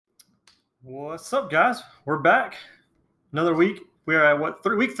What's up, guys? We're back. Another week. We are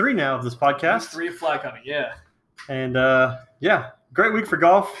at week 3 now of this podcast. Week 3 of flag hunting, yeah. And great week for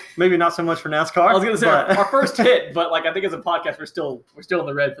golf. Maybe not so much for NASCAR. I was gonna say our first hit, but I think as a podcast we're still in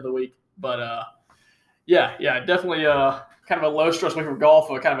the red for the week. But definitely kind of a low stress week for golf,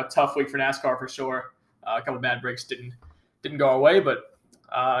 or kind of a tough week for NASCAR for sure. A couple of bad breaks didn't go our way, but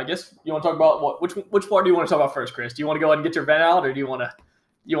I guess you want to talk about which part do you want to talk about first, Chris? Do you want to go ahead and get your vent out, or do you want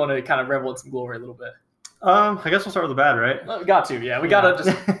to kind of revel in some glory a little bit? I guess we'll start with the bad, right? We got to, yeah. We got to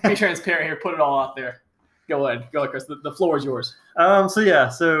just be transparent here, put it all out there. Go ahead, Chris. The floor is yours.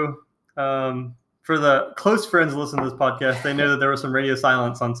 So for the close friends listening to this podcast, they know that there was some radio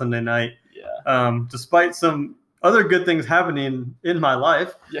silence on Sunday night. Yeah. Despite some other good things happening in my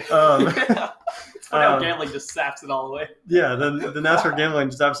life. Yeah. It's funny how gambling just saps it all away. Yeah, the NASCAR gambling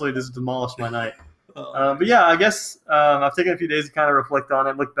just absolutely just demolished my night. But yeah, I guess I've taken a few days to kind of reflect on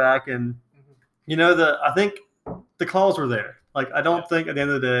it, look back, and I think the calls were there. Like, I don't think at the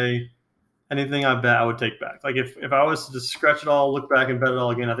end of the day anything I bet I would take back. Like, if I was to just scratch it all, look back and bet it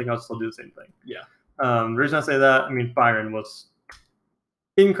all again, I think I would still do the same thing. Yeah. The reason I say that, Byron was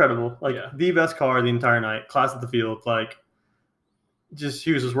incredible. Like, the best car the entire night, class at the field. Like, he was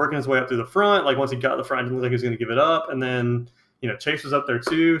just working his way up through the front. Like, once he got to the front, it didn't look like he was going to give it up. And then, Chase was up there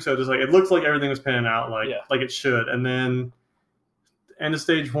too. So just like, it looks like everything was panning out like it should. And then end of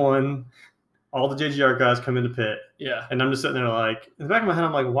stage 1, all the JGR guys come into pit. Yeah. And I'm just sitting there like, in the back of my head,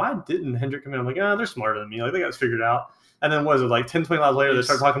 I'm like, why didn't Hendrick come in? I'm like, they're smarter than me. Like, they got this figured out. And then what is it, like 10, 20 laps later, they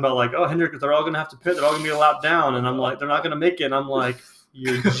start talking about like, oh, Hendrick, they're all going to have to pit. They're all going to be a lap down. And I'm like, they're not going to make it. And I'm like,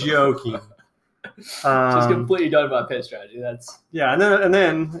 you're joking. Just completely done about pit strategy. And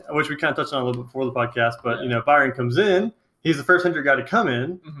then which we kind of touched on a little bit before the podcast, but Byron comes in. He's the first Hendrick guy to come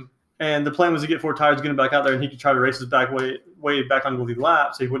in. Mm-hmm. And the plan was to get 4 tires, get him back out there, and he could try to race his way back on the lead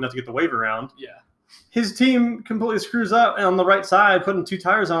lap so he wouldn't have to get the wave around. Yeah. His team completely screws up, and on the right side, putting 2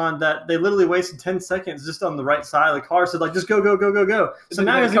 tires on that they literally wasted 10 seconds just on the right side of the car. So like, just go. So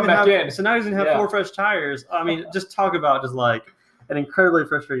now he's gonna have 4 fresh tires. Just talk about just like an incredibly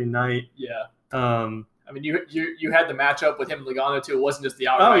frustrating night. Yeah. You had the matchup with him and Logano too. It wasn't just the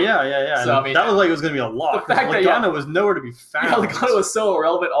outright. Oh yeah. So that was like it was going to be a lock. The fact Logano was nowhere to be found. Yeah, Logano was so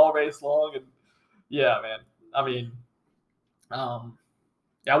irrelevant all race long, and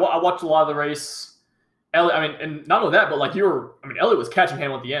I watched a lot of the race. Elliott, and not only that, but like Elliott was catching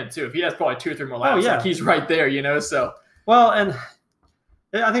him at the end too. If he has probably 2 or 3 more laps, like he's right there, So and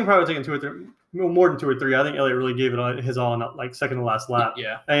I think probably taking 2 or 3. More than 2 or 3. I think Elliott really gave it his all on like second to last lap.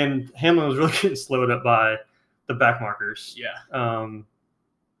 Yeah. And Hamlin was really getting slowed up by the back markers. Yeah. I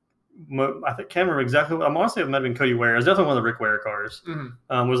can't remember exactly. I want to say it might have been Cody Ware. It was definitely one of the Rick Ware cars.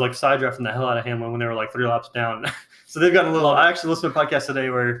 Mm-hmm. Was like side drafting the hell out of Hamlin when they were like 3 laps down. So they've gotten a little. I actually listened to a podcast today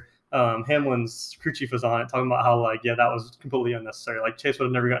where Hamlin's crew chief was on it talking about how that was completely unnecessary. Like, Chase would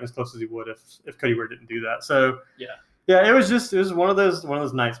have never gotten as close as he would if Cody Ware didn't do that. So yeah, it was one of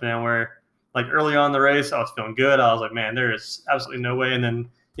those nights, man, where like early on in the race, I was feeling good. I was like, man, there is absolutely no way. And then,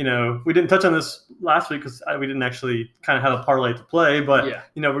 we didn't touch on this last week because we didn't actually kind of have a parlay to play. But,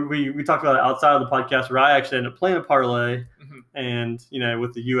 we talked about it outside of the podcast where I actually ended up playing a parlay. Mm-hmm. And,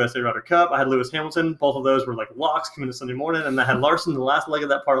 with the USA Ryder Cup, I had Lewis Hamilton. Both of those were like locks coming to Sunday morning. And I had Larson the last leg of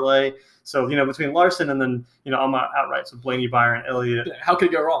that parlay. So, between Larson and then, all my outrights of Blaney, Byron, Elliott. How could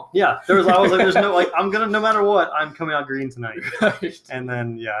it go wrong? Yeah. I was like, there's no, no matter what, I'm coming out green tonight. And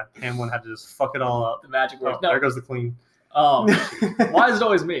then, Hamlin had to just fuck it all up. The magic words. There goes the clean. Why is it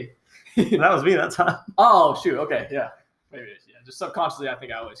always me? That was me that time. Oh, shoot. Okay. Yeah. Maybe it is. Yeah. Just subconsciously, I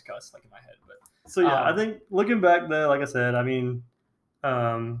think I always cuss like in my head. But so, I think looking back though, like I said,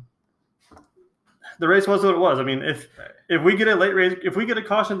 the race was what it was. If we get a late race, if we get a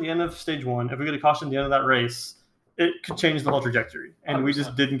caution at the end of stage 1, if we get a caution at the end of that race, it could change the whole trajectory. And 100%. We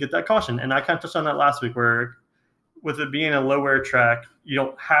just didn't get that caution. And I kind of touched on that last week where with it being a low wear track, you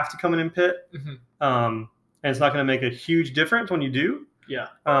don't have to come in and pit. Mm-hmm. And it's not going to make a huge difference when you do. Yeah.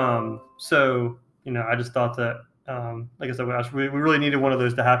 So, I just thought that, like I said, we really needed one of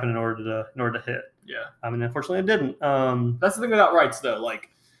those to happen in order to hit. Yeah. Unfortunately it didn't. That's the thing about rights though.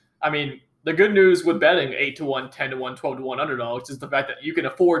 The good news with betting 8-1, 10-1, 12-1 underdogs is the fact that you can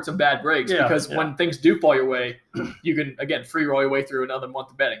afford some bad breaks because when things do fall your way, you can again free roll your way through another month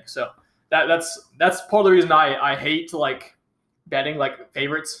of betting. So that's part of the reason I hate to betting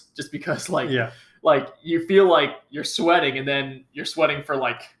favorites, just because you feel like you're sweating and then you're sweating for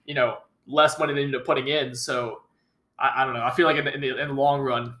less money than you're putting in. So I don't know. I feel like in the long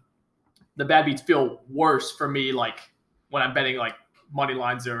run, the bad beats feel worse for me when I'm betting money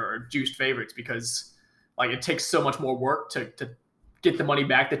lines or juiced favorites, because it takes so much more work to get the money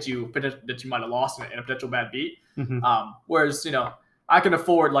back that you might have lost in a potential bad beat. Mm-hmm. Whereas, I can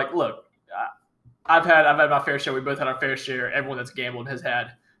afford, like, look, I've had my fair share. We both had our fair share. Everyone that's gambled has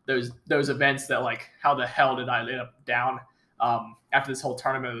had those events that, like, how the hell did I end up down after this whole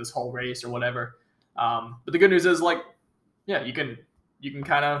tournament or this whole race or whatever. But the good news is, like, yeah, you can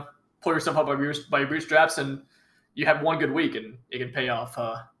kind of pull yourself up by your bootstraps, and you have one good week, and it can pay off,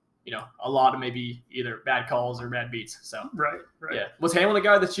 a lot of maybe either bad calls or bad beats. So right. Yeah. Was Hamlin a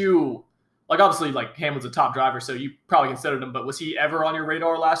guy that you, like, obviously, like, Hamlin's a top driver, so you probably considered him, but was he ever on your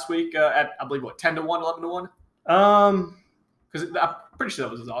radar last week at, I believe, 10 to 1, 11 to 1? Because I'm pretty sure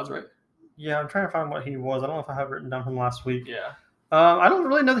that was his odds, right? Yeah, I'm trying to find what he was. I don't know if I have it written down from last week. Yeah. I don't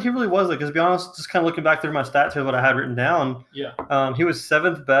really know that he really was, because to be honest, just kind of looking back through my stats here, what I had written down. Yeah. He was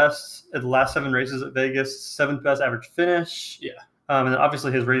 7th best at the last 7 races at Vegas, 7th best average finish. Yeah. And then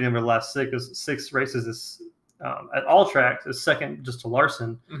obviously his rating over the last 6 races is at all tracks is second just to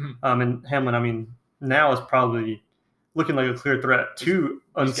Larson. Mm-hmm. And Hamlin, I mean, now is probably looking like a clear threat to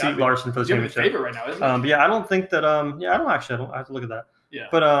unseat Larson for the championship. Favorite right now, isn't But yeah, I don't think that. I have to look at that. Yeah.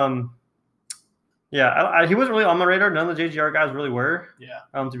 But yeah, he wasn't really on my radar. None of the JGR guys really were. Yeah.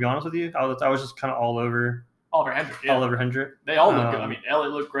 To be honest with you, I was just kind of all over Hendrick. Yeah. All over Hendrick. They all look good. I mean,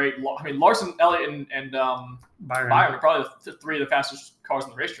 Elliott looked great. I mean, Larson, Elliott, and Byron are probably the 3 of the fastest cars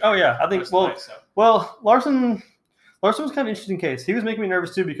on the racetrack. Oh yeah, I think. Well, Larson was kind of an interesting case. He was making me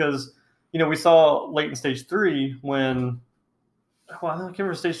nervous too because we saw late in stage 3 when. Well, I can't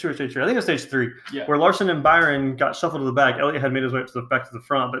remember stage 2 or stage 3. I think it was stage 3, yeah, where Larson and Byron got shuffled to the back. Elliott had made his way back to the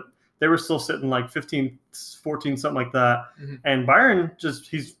front, but they were still sitting like 15, 14, something like that. Mm-hmm. And Byron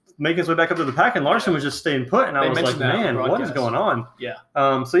he's making his way back up to the pack, and Larson was just staying put. And I was like, man, what is going on? Yeah.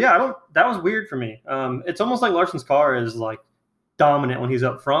 So yeah, that was weird for me. It's almost like Larson's car is like dominant when he's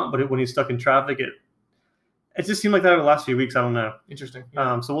up front, but when he's stuck in traffic, it just seemed like that over the last few weeks. I don't know. Interesting.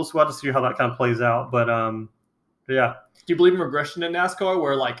 Yeah. So we'll have to see how that kind of plays out. But yeah. Do you believe in regression in NASCAR,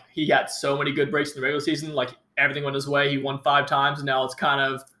 where like he had so many good breaks in the regular season, like everything went his way, he won 5 times, and now it's kind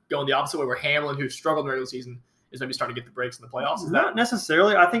of going the opposite way, where Hamlin, who struggled in the regular season, is maybe starting to get the breaks in the playoffs? Not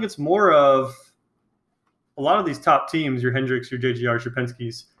necessarily. I think it's more of a lot of these top teams, your Hendricks, your JGRs, your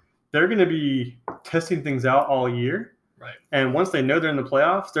Penske's, they're going to be testing things out all year. Right. And once they know they're in the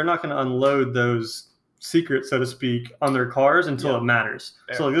playoffs, they're not going to unload those secrets, so to speak, on their cars until it matters.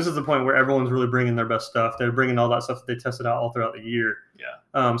 Fair. So this is the point where everyone's really bringing their best stuff. They're bringing all that stuff that they tested out all throughout the year.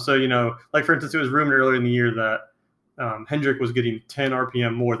 Yeah. So, like for instance, it was rumored earlier in the year that Hendrick was getting 10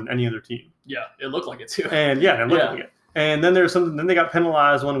 RPM more than any other team. Yeah, it looked like it too. And it looked like it. And then then they got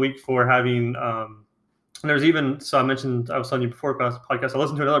penalized 1 week for having and there's even, so I mentioned, I was telling you before the podcast, I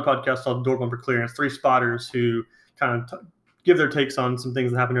listened to another podcast called Door Bumper Clearance, 3 spotters who kind of give their takes on some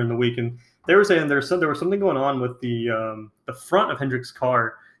things that happened during the week. And they were saying there was something going on with the front of Hendrick's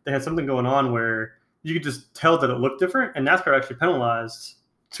car. They had something going on where you could just tell that it looked different, and NASCAR actually penalized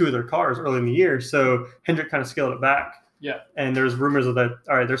 2 of their cars early in the year. So Hendrick kind of scaled it back. Yeah. And there's rumors of that.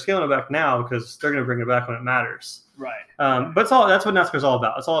 All right, they're scaling it back now because they're going to bring it back when it matters. Right. But that's what NASCAR is all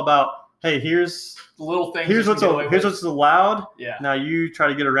about. It's all about, hey, here's the little things. Here's what's allowed. Yeah. Now you try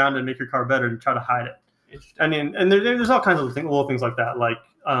to get around it and make your car better and try to hide it. I mean, and there's all kinds of little things like that. Like,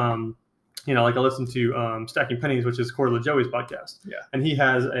 like I listened to Stacking Pennies, which is Corey LaJoey's podcast. Yeah. And he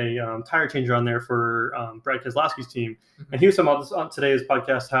has a tire changer on there for Brad Keselowski's team. Mm-hmm. And he was talking about this on today's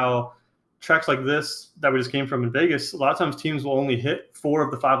podcast, how tracks like this that we just came from in Vegas, a lot of times teams will only hit 4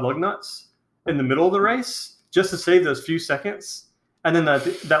 of the 5 lug nuts in the middle of the race just to save those few seconds. And then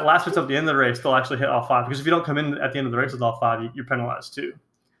that last bit at the end of the race, they'll actually hit all 5. Because if you don't come in at the end of the race with all 5, you're penalized too.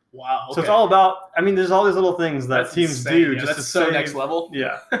 Wow. Okay. So it's all about, there's all these little things that teams insane. do. Yeah, just that's to so save, next level.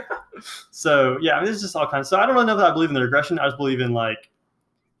 Yeah. So, yeah, there's just all kinds. So I don't really know that I believe in the regression. I just believe in, I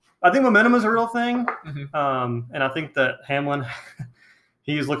think momentum is a real thing. Mm-hmm. And I think that Hamlin,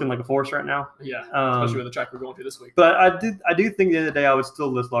 he's looking like a force right now. Yeah, especially with the track we're going through this week. But I do think the other day I would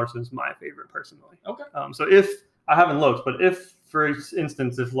still list Larson as my favorite personally. Okay. So if, I haven't looked, but if, for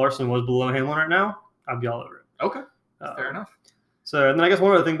instance, if Larson was below Hamlin right now, I'd be all over it. Okay. Fair enough. So, and then I guess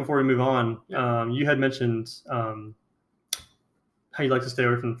one other thing before we move on, you had mentioned how you like to stay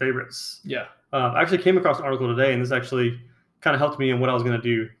away from the favorites. Yeah. I actually came across an article today, and this actually kind of helped me in what I was going to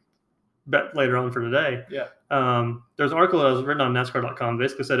do later on for today. Yeah. There's an article that was written on NASCAR.com.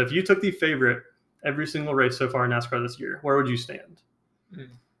 Basically said, if you took the favorite every single race so far in NASCAR this year, where would you stand?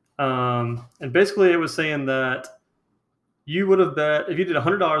 And basically it was saying that you would have bet, if you did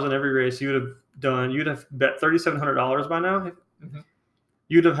 $100 on every race, you'd have bet $3,700 by now. Mm-hmm.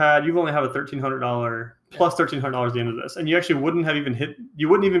 You'd only have a $1,300 plus $1,300 at the end of this. And you actually wouldn't have even you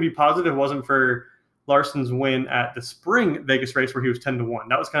wouldn't even be positive if it wasn't for Larson's win at the spring Vegas race where he was 10-1.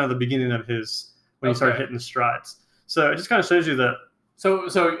 That was kind of the beginning of his when he started hitting the strides. So it just kind of shows you that.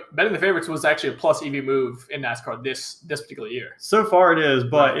 So betting the favorites was actually a plus EV move in NASCAR this particular year. So far it is,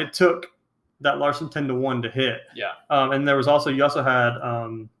 but it took that Larson 10-1 to hit. Yeah. And there was also you also had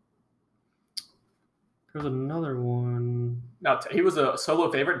there was another one. No, he was a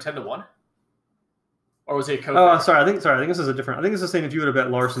solo favorite in 10-1. Or was he a co-favorite? Oh, sorry. I think this is a different. I think it's the same if you would have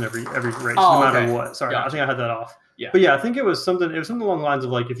bet Larson every race, no matter what. Sorry, gotcha. I think I had that off. Yeah. But yeah, I think it was something. It was something along the lines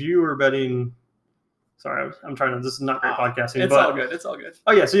of like if you were betting. Sorry, I'm trying to. This is not great podcasting. It's all good. It's all good.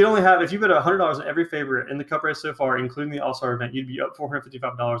 Oh yeah, so you'd only have if you bet $100 on every favorite in the Cup race so far, including the All-Star event, you'd be up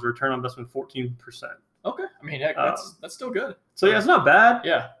 $455. Return on investment 14%. Okay, I mean heck, that's still good. So yeah, it's not bad.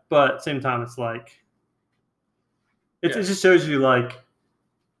 Yeah, but at the same time, it's like it just shows you like.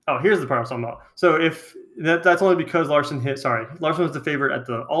 Oh, here's the part I was talking about. So if that's only because Larson was the favorite at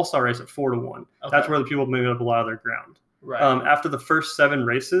the All-Star race at 4-1. Okay. That's where the people made up a lot of their ground. Right. After the first 7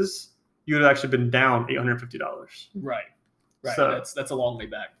 races, you would have actually been down $850. Right. So, that's a long way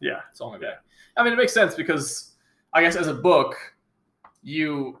back. Yeah. It's a long way back. I mean, it makes sense because I guess as a book,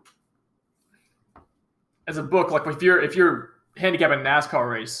 like if you're handicapping a NASCAR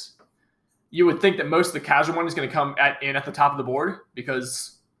race, you would think that most of the casual money is going to come in at the top of the board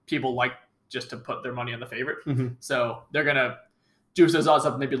because people like just to put their money on the favorite. Mm-hmm. So they're going to juice those odds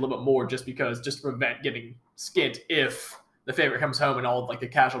up maybe a little bit more just to prevent getting skint if the favorite comes home and all like the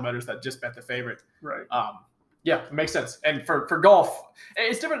casual bettors that just bet the favorite. Right. Yeah, it makes sense. And for golf,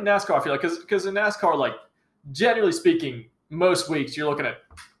 it's different in NASCAR, I feel like, because in NASCAR, like generally speaking, most weeks you're looking at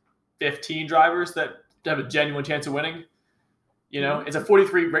 15 drivers that have a genuine chance of winning. You know, it's a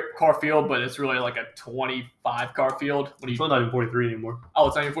 43 car field, but it's really like a 25 car field. It's not even 43 anymore. Oh,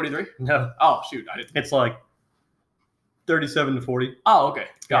 it's not even 43? No. Oh, shoot. I didn't. It's like 37-40. Oh, okay.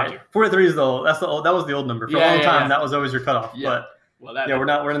 Got you. 43 is that was the old number. For a long time, that was always your cutoff. Yeah. But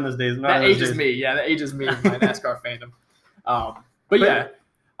we're in those days. That ages me. Yeah, that ages me in my NASCAR fandom. But yeah,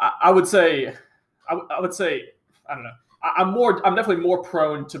 I would say, I don't know. I'm definitely more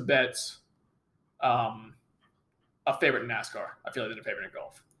prone to bet a favorite in NASCAR, I feel like, than a favorite in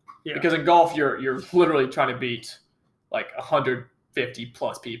golf. Yeah. Because in golf, you're literally trying to beat like 150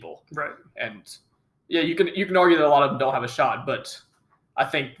 plus people. Right. And yeah, you can argue that a lot of them don't have a shot, but I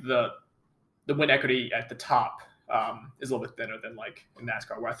think the win equity at the top is a little bit thinner than like in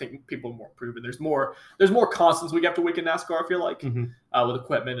NASCAR, where I think people are more proven. There's more constants week after week in NASCAR, I feel like, with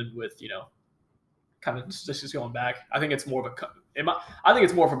equipment and with, kind of just going back. I think it's more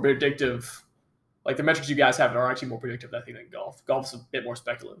of a predictive. Like the metrics you guys have are actually more predictive, I think, than golf. Golf's a bit more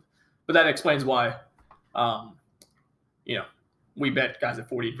speculative, but that explains why, we bet guys at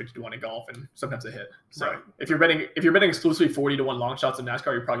 40 50 to 1 in golf, and sometimes they hit. So right. if you're betting exclusively 40 to 1 long shots in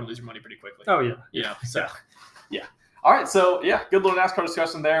NASCAR, you're probably gonna lose your money pretty quickly. Oh yeah. So yeah. All right. So yeah, good little NASCAR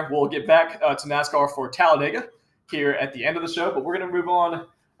discussion there. We'll get back to NASCAR for Talladega here at the end of the show, but we're gonna move on to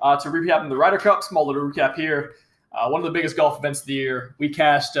recapping the Ryder Cup. Small little recap here. One of the biggest golf events of the year. We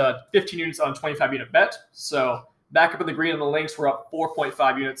cashed 15 units on a 25-unit bet. So back up in the green on the links, we're up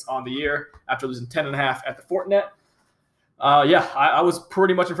 4.5 units on the year after losing 10.5 at the Fortinet. I was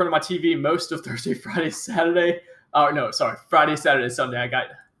pretty much in front of my TV most of Thursday, Friday, Saturday. Friday, Saturday, Sunday.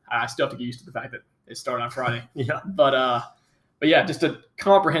 I still have to get used to the fact that it started on Friday. Yeah. But yeah, just a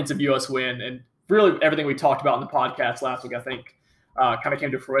comprehensive U.S. win, and really everything we talked about in the podcast last week, I think, kind of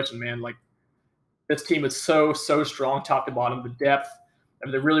came to fruition, man. Like, this team is so strong, top to bottom. The depth,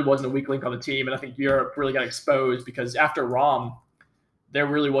 there really wasn't a weak link on the team, and I think Europe really got exposed because after Rahm, there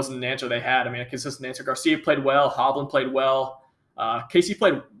really wasn't an answer they had. I mean, a consistent answer. Garcia played well. Hovland played well. Casey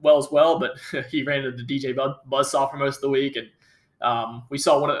played well as well, but he ran into the DJ buzzsaw for most of the week, and we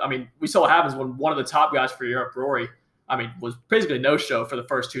saw what happens when one of the top guys for Europe, Rory, was basically no-show for the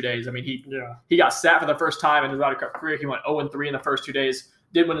first 2 days. I mean, he got sat for the first time in his Ryder Cup career. He went 0-3 in the first 2 days.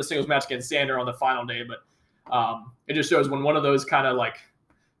 Did win the singles match against Sander on the final day, but it just shows when one of those kind of like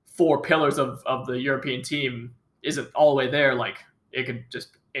 4 pillars of the European team isn't all the way there, like it could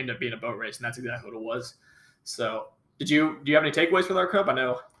just end up being a boat race, and that's exactly what it was. So, do you have any takeaways for our Cup? I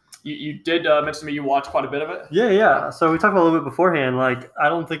know you did mention to me you watched quite a bit of it. Yeah. So we talked about a little bit beforehand. Like, I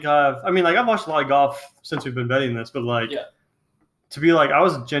don't think I've watched a lot of golf since we've been betting this, but to be like, I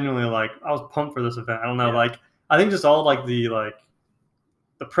was genuinely like, I was pumped for this event. I don't know, I think just all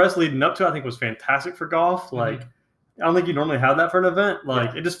the press leading up to it, I think, was fantastic for golf. Like, I don't think you normally have that for an event.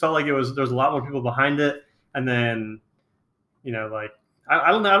 It just felt like there was a lot more people behind it. And then,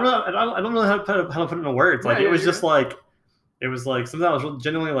 I don't know how to put it into words. Like, it was just like, it was like something I was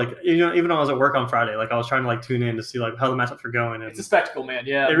genuinely like, even when I was at work on Friday, like I was trying to like tune in to see like how the matchups were going. And it's a spectacle, man.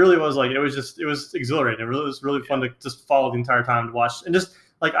 Yeah, it really was. Like it was exhilarating. It was really fun to just follow the entire time to watch, and just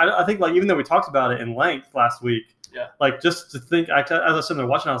like I think like even though we talked about it in length last week, like just to think, as I was sitting there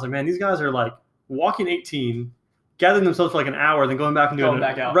watching, I was like, man, these guys are like walking 18, gathering themselves for like an hour, then going back and doing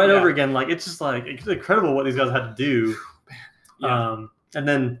it over again. Like it's just like it's incredible what these guys had to do. And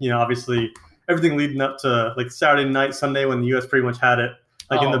then obviously everything leading up to like Saturday night, Sunday when the U.S. pretty much had it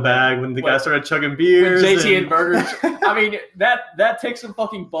in the bag when the guys started chugging beers. When JT and burgers. I mean, that takes some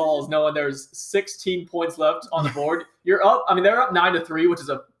fucking balls knowing there's 16 points left on the board. You're up. I mean, they're up 9-3, which is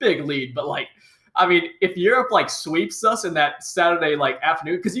a big lead. But like, I mean, if Europe like sweeps us in that Saturday like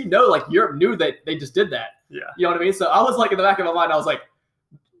afternoon, because like Europe knew that they just did that. Yeah. You know what I mean? So I was like in the back of my mind, I was like,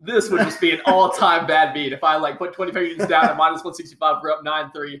 this would just be an all-time bad beat if I like put 25 units down at -165. We're up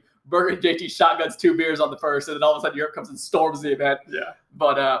 9-3. Burger and JT shotguns 2 beers on the first, and then all of a sudden Europe comes and storms the event. Yeah.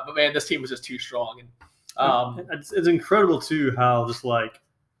 But man, this team was just too strong. And it's incredible too how just like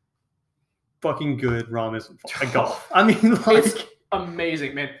fucking good Rom is at golf. I mean, like it's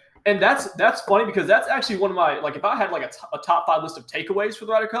amazing, man. And that's funny because that's actually one of my like if I had like a top 5 list of takeaways for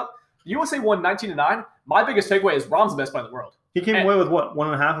the Ryder Cup, USA won 19-9. My biggest takeaway is Rom's the best player in the world. He came away with what,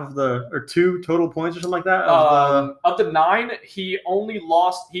 1.5 or 2 total points or something like that? Of the 9, he only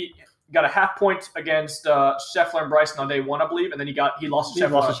lost. He got a half point against Scheffler and Bryson on day 1, I believe, and then he lost to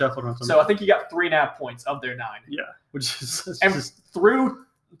Scheffler. So I think he got 3.5 points of their 9. Yeah, which is just through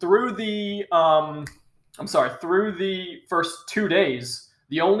the through the first 2 days,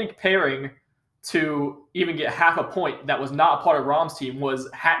 the only pairing to even get half a point that was not a part of Rom's team was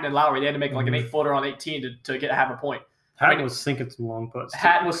Hatton and Lowry. They had to make like an 8-footer on 18 to get half a point. Hatton was sinking some long putts.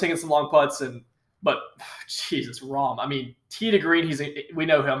 But Jesus, Rom. I mean, tee to green, we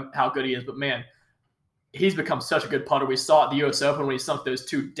know him how good he is, but man, he's become such a good putter. We saw at the U.S. Open when he sunk those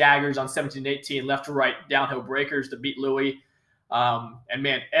 2 daggers on 17 and 18, left to right downhill breakers to beat Louis. And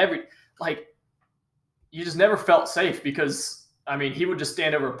man, you just never felt safe because I mean he would just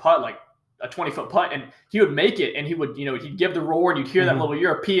stand over a putt like a 20-foot putt, and he would make it, and he would he'd give the roar, and you'd hear that little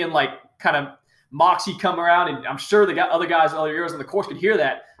European like kind of moxie come around, and I'm sure other Euros on the course could hear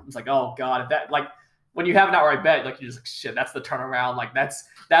that. It's like, oh God, if that like when you have an outright bet, like you're just like shit, that's the turnaround. Like that's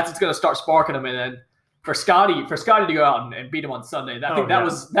what's gonna start sparking them. And then for Scotty to go out and beat him on Sunday, that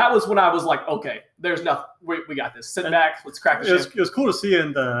was when I was like, okay, there's nothing. We got this. Sit back, let's crack the shit. It was cool to see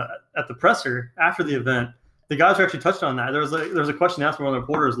at the presser after the event. The guys were actually touched on that. There was a question asked from one of the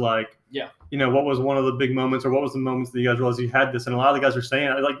reporters, like, what was one of the big moments, or what was the moments that you guys realized you had this? And a lot of the guys were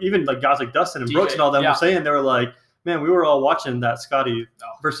saying, like, even like guys like Dustin and Brooks and all them were saying, they were like, man, we were all watching that Scotty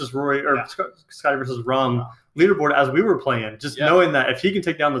versus Rory or Scotty versus Rom leaderboard as we were playing, just knowing that if he can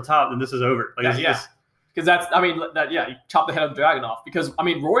take down the top, then this is over. Like, because you chop the head of the dragon off. Because I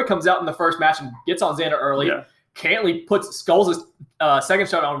mean, Rory comes out in the first match and gets on Xander early. Yeah. Cantley skulls his second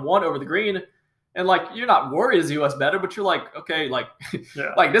shot on 1 over the green. And like you're not worried as the U.S. better, but you're like, okay, like,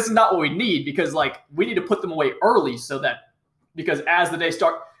 like this is not what we need because like we need to put them away early because as the day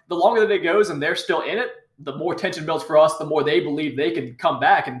the longer the day goes and they're still in it, the more tension builds for us, the more they believe they can come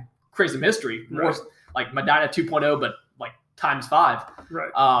back and create some history. More like Medina 2.0, but like times 5.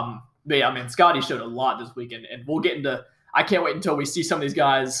 Right. But yeah, I mean, Scotty showed a lot this weekend, and we'll get into. I can't wait until we see some of these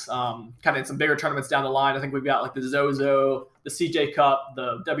guys kind of in some bigger tournaments down the line. I think we've got like the Zozo, the CJ Cup,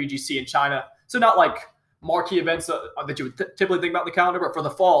 the WGC in China. So not like marquee events that you would typically think about in the calendar, but for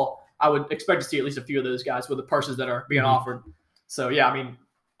the fall, I would expect to see at least a few of those guys with the purses that are being offered. So yeah, I mean,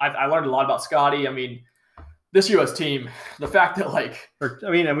 I learned a lot about Scotty. I mean, this U.S. team, the fact that and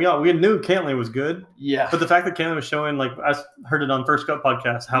we knew Cantley was good. Yeah. But the fact that Cantley was showing, like I heard it on First Cup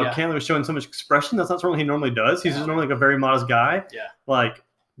podcast, how Cantley was showing so much expression. That's not something he normally does. He's just normally like a very modest guy. Yeah. Like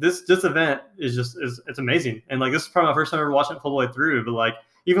this event is it's amazing. And like this is probably my first time ever watching it full the way through. But like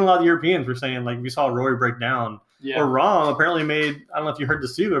even a lot of the Europeans were saying, like we saw Rory break down. Yeah. Or Rom apparently made, I don't know if you heard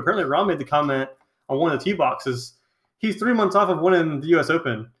this too, but apparently Rom made the comment on one of the tee boxes. He's 3 months off of winning the U.S.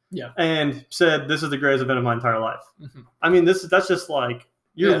 Open. Yeah, and said this is the greatest event of my entire life. Mm-hmm. I mean, that's just like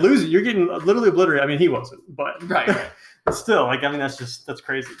you're losing. You're getting literally obliterated. I mean, he wasn't, but right. But still, like I mean, that's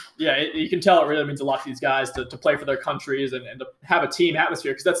crazy. Yeah, you can tell it really means a lot to these guys to play for their countries and to have a team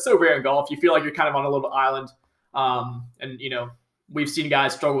atmosphere because that's so rare in golf. You feel like you're kind of on a little island, and we've seen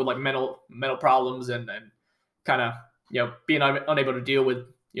guys struggle with like mental problems and kind of being unable to deal with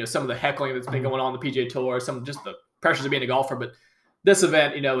some of the heckling that's been going on the PGA Tour, some just the pressures of being a golfer, but. This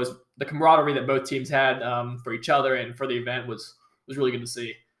event, is the camaraderie that both teams had for each other and for the event was really good to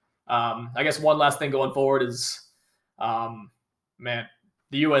see. I guess one last thing going forward is, the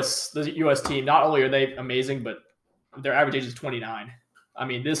U.S. team. Not only are they amazing, but their average age is 29. I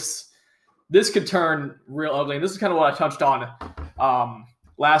mean, this could turn real ugly. And this is kind of what I touched on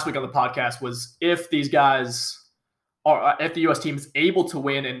last week on the podcast was if these guys if the U.S. team is able to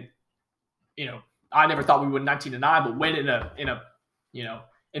win, and I never thought we would 19-9, but win in a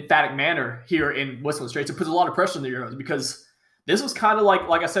emphatic manner here in Whistling Straits, it puts a lot of pressure on the Euros because this was kind of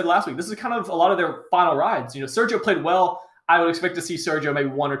like I said last week, this is kind of a lot of their final rides. Sergio played well. I would expect to see Sergio maybe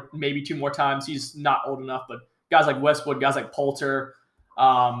one or maybe two more times. He's not old enough, but guys like Westwood, guys like Poulter,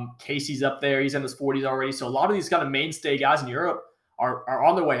 Casey's up there. He's in his 40s already. So a lot of these kind of mainstay guys in Europe are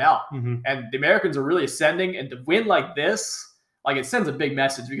on their way out. And the Americans are really ascending. And to win like this, it sends a big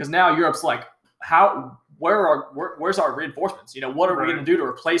message because now Europe's like, where's our reinforcements? What are we going to do to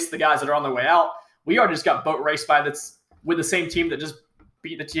replace the guys that are on their way out? We already just got boat raced with the same team that just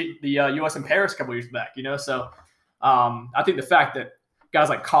beat the U.S. in Paris a couple years back. So I think the fact that guys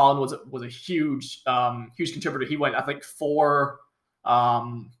like Colin was a huge contributor. He went, I think,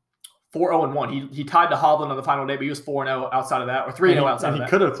 4-0-1. He tied to Hovland on the final day, but he was 4-0 outside of that, or 3-0 outside of that. And he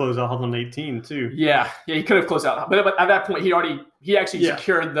could have closed out Hovland 18 too. Yeah, he could have closed out. But at that point, he actually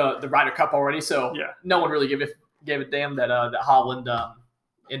secured the Ryder Cup already. So no one really gave a damn that Hovland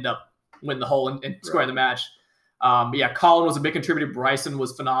ended up winning the hole and scoring the match. But yeah, Colin was a big contributor. Bryson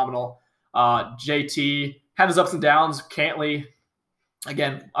was phenomenal. JT had his ups and downs. Cantley,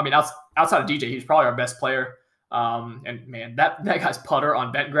 again, I mean, outside of DJ, he's probably our best player. And man, that guy's putter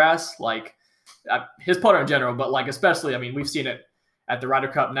on bent grass, his putter in general, but especially, I mean, we've seen it at the Ryder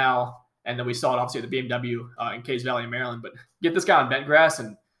Cup now, and then we saw it obviously at the BMW in Caves Valley in Maryland. But get this guy on bent grass,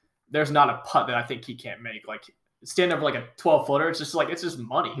 and there's not a putt that I think he can't make. Stand over a 12-footer, it's just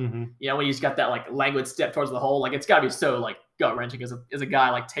money. When he's got that languid step towards the hole, it's got to be so gut wrenching as a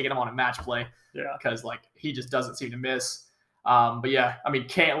guy taking him on a match play. Yeah, because he just doesn't seem to miss. But yeah, I mean,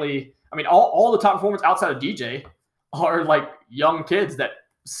 Cantley. I mean, all the top performers outside of DJ are young kids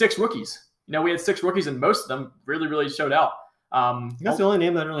 6 rookies. We had 6 rookies, and most of them really, really showed out. That's the only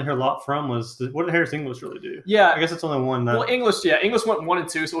name that I didn't really hear a lot from was what did Harris English really do? Yeah, I guess it's only one. Well, English went 1 and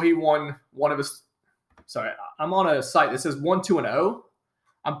 2, so he won one of his. Sorry, I'm on a site that says 1, 2, and 0.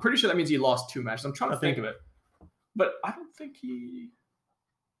 I'm pretty sure that means he lost 2 matches. I'm trying to think of it, but I don't think he.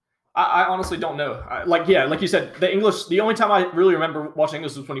 I honestly don't know. Like you said, the English. The only time I really remember watching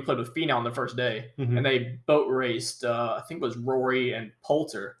English was when he played with Finau on the first day, and they boat raced. I think it was Rory and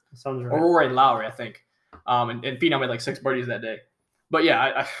Poulter, sounds right. or Rory and Lowry, I think. And Finau made 6 birdies that day. But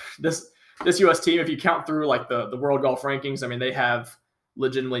yeah, this U.S. team, if you count through the world golf rankings, I mean, they have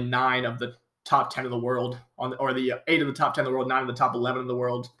legitimately 9 of the top 10 of the world or the 8 of the top 10 of the world, 9 of the top 11 of the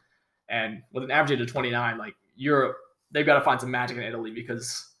world, and with an average age of 29, Europe, they've got to find some magic in Italy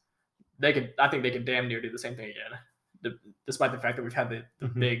because. I think they could damn near do the same thing again, despite the fact that we've had the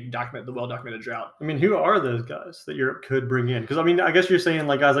big the well-documented drought. I mean, who are those guys that Europe could bring in? Because I mean, I guess you're saying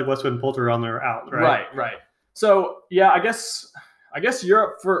guys like Westwood and Poulter are on their out, right? Right. So yeah, I guess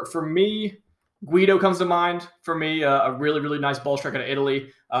Europe for me, Guido comes to mind. For me, a really, really nice ball striker out of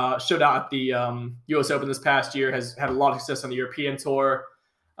Italy. Showed out at the U.S. Open this past year. Has had a lot of success on the European tour.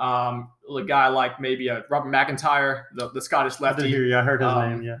 A guy like maybe Robert McIntyre, the Scottish lefty. I heard his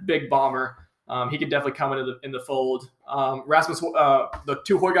name. Yeah, big bomber. He could definitely come in the fold. Rasmus, the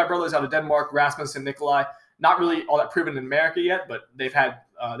 2 Højgaard brothers out of Denmark, Rasmus and Nikolai. Not really all that proven in America yet, but they've had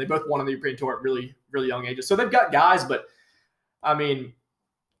they both won on the European tour at really, really young ages. So they've got guys, but I mean,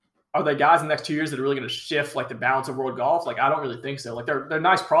 are they guys in the next 2 years that are really going to shift the balance of world golf? I don't really think so. They're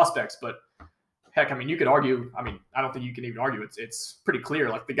nice prospects, but. Heck, I mean, you could argue. I mean, I don't think you can even argue. It's pretty clear.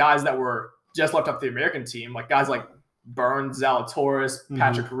 The guys that were just left up the American team, guys like Burns, Zalatoris,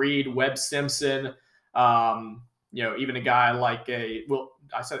 Patrick Reed, Webb Simpson, even a guy like Will.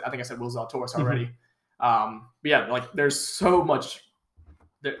 I think I said Will Zalatoris already. But yeah, there's so much.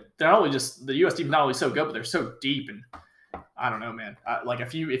 They're not only just the U.S. team's not only so good, but they're so deep. And I don't know, man.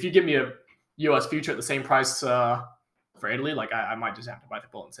 If you give me a U.S. future at the same price for Italy, I might just have to bite the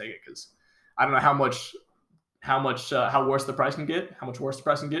bullet and take it because. I don't know how worse the price can get, how much worse the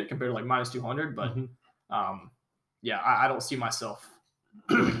price can get compared to minus 200. But I don't see myself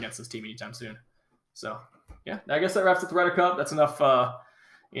going against this team anytime soon. So yeah, I guess that wraps up the Ryder Cup. That's enough,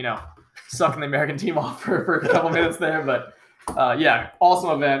 sucking the American team off for a couple minutes there. But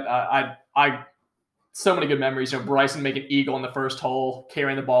awesome event. I so many good memories. Bryson making eagle in the first hole,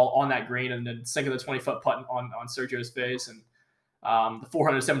 carrying the ball on that green, and then sinking the 20-foot putt on Sergio's face, and the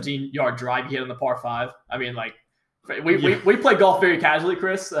 417-yard drive he hit on the par 5. I mean, we play golf very casually,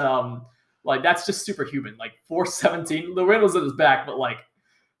 Chris. That's just superhuman. 417, the wind was at his back, but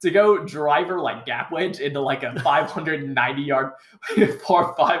to go driver gap wedge into a 590-yard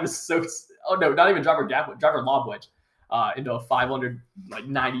par 5 is so. Oh no, not even driver gap wedge, driver lob wedge. into a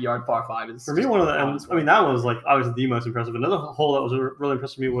 590-yard par 5. For me, one of the that was like obviously the most impressive. Another hole that was really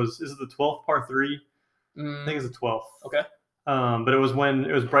impressive to me was it the 12th par 3? I think it's the 12th. Okay. But it was when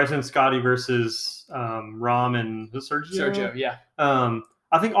it was Bryson and Scotty versus Rom and Sergio. Sergio, yeah.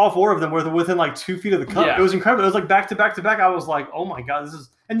 I think all 4 of them were within like 2 feet of the cup. Yeah. It was incredible. It was like back to back to back. I was like, oh my god, this is.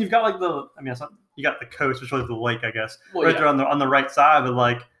 And you've got like you got the coast, which was the lake, I guess, right there on the right side. But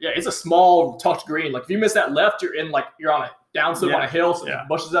like, it's a small tucked green. Like if you miss that left, you're on a downslope on a hill. So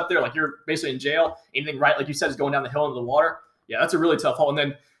bushes up there, like you're basically in jail. Anything right, like you said, is going down the hill into the water. Yeah, that's a really tough hole. And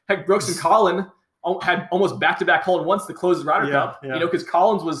then heck, Brooks and Colin had almost back-to-back hole-in-ones to close the Ryder Cup. Yeah. Because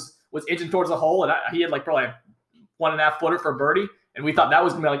Collins was inching towards the hole, and he had like probably a 1.5 footer for a birdie, and we thought that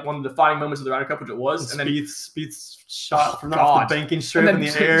was gonna be like one of the defining moments of the Ryder Cup, which it was. And then Spieth's shot from off the banking strip in the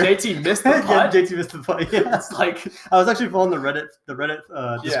air. JT missed the putt. JT missed the putt. Yeah, it's like I was actually following the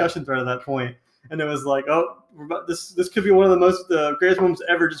Reddit discussion thread at that point, and it was like, oh, this could be one of the greatest moments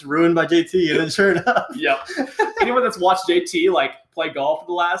ever, just ruined by JT, and then sure enough, anyone that's watched JT like play golf for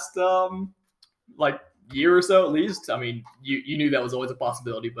the last year or so at least, I mean, you knew that was always a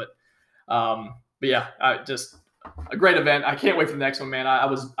possibility, but yeah, just a great event. I can't wait for the next one, man. I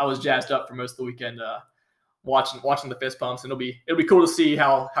was jazzed up for most of the weekend, watching the fist pumps, and it'll be cool to see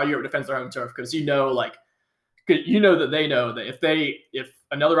how Europe defends their home turf, because that they know that if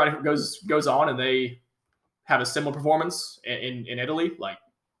another Ryder Cup goes on and they have a similar performance in Italy,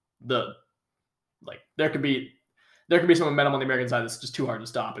 there could be some momentum on the American side that's just too hard to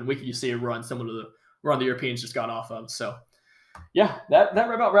stop, and we could see a run similar to the run the Europeans just got off of. So yeah, that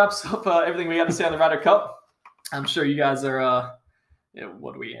about wraps up everything we got to say on the Ryder Cup. I'm sure you guys are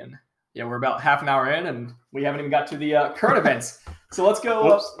what are we in? Yeah, we're about half an hour in, and we haven't even got to the current events. So let's go.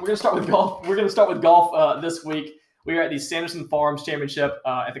 We're going to start with golf. We're going to start with golf this week. We are at the Sanderson Farms Championship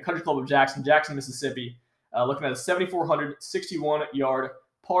at the Country Club of Jackson, Mississippi, looking at a 7,461-yard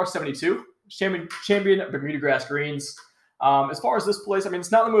par 72. Champion Bermuda grass greens. As far as this place, I mean,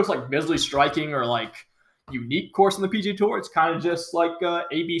 it's not the most like visually striking or like unique course on the PGA Tour. It's kind of just like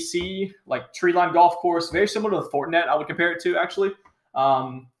ABC, like tree line golf course, very similar to the Fortinet. I would compare it to actually.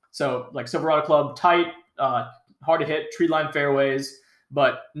 So like Silverado Club, tight, hard to hit, tree line fairways,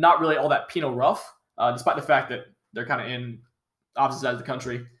 but not really all that Pinot rough, despite the fact that they're kind of in opposite sides of the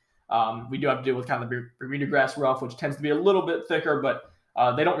country. We do have to deal with kind of the Bermuda grass rough, which tends to be a little bit thicker, but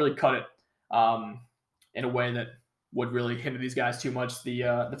they don't really cut it in a way that would really hinder these guys too much.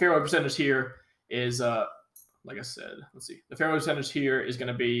 The fairway percentage here is, like I said, let's see. The fairway percentage here is going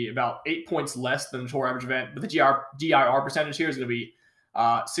to be about 8 points less than the tour average event, but the GIR percentage here is going to be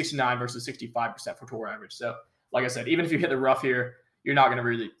 69 versus 65% for tour average. So, like I said, even if you hit the rough here, you're not going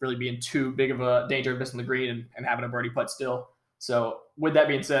to really be in too big of a danger of missing the green and having a birdie putt still. So, with that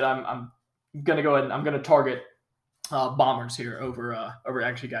being said, I'm going to go ahead and I'm going to target bombers here over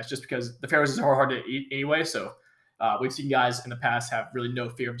actually guys, just because the fairways are hard to eat anyway. So, we've seen guys in the past have really no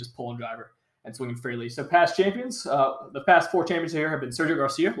fear of just pulling driver and swinging freely. So past champions, the past 4 champions here have been Sergio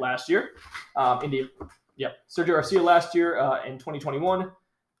Garcia last year. Sergio Garcia last year in 2021.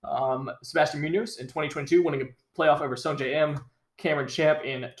 Sebastian Munoz in 2022, winning a playoff over Sungjae M. Cameron Champ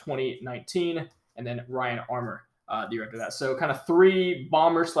in 2019. And then Ryan Armour the year after that. So kind of 3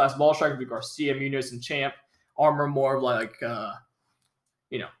 bombers / ball strikers with Garcia, Munoz, and Champ. Armour more of like, kind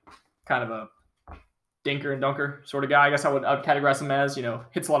of a dinker and dunker sort of guy. I guess I would categorize him as,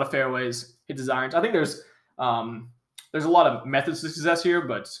 hits a lot of fairways, hits his irons. I think there's a lot of methods to success here,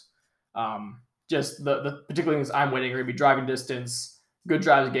 but just the particular things I'm waiting are going to be driving distance, good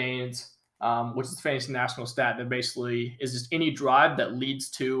drives gains, which is the fantasy national stat that basically is just any drive that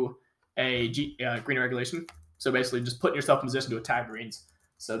leads to a green regulation. So basically just putting yourself in position to attack greens.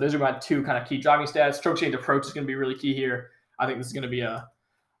 So those are my 2 kind of key driving stats. Stroke change approach is going to be really key here. I think this is going to be a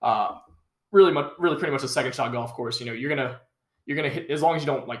really pretty much a second shot golf course. You're gonna hit, as long as you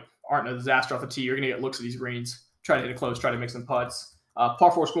don't aren't a disaster off the tee, you're gonna get looks at these greens, try to hit it close, try to make some putts.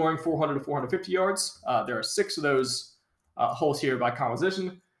 Par 4 scoring 400 to 450 yards. There are 6 of those holes here by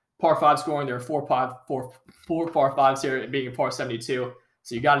composition. Par 5 scoring, there are 4 par 5s here, being a par 72.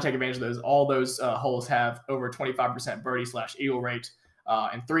 So you got to take advantage of those. All those holes have over 25% birdie / eagle rate,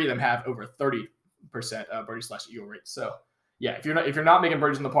 and 3 of them have over 30% birdie / eagle rate. So yeah, if you're not making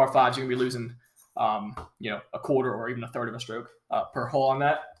birdies in the par 5s, you're gonna be losing, a quarter or even a third of a stroke per hole on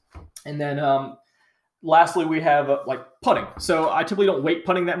that. And then lastly, we have putting. So I typically don't weight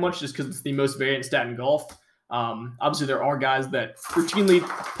putting that much just because it's the most variant stat in golf. Obviously, there are guys that routinely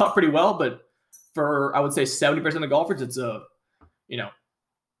putt pretty well, but for I would say 70% of golfers, it's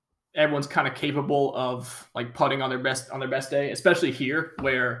everyone's kind of capable of putting on their best day, especially here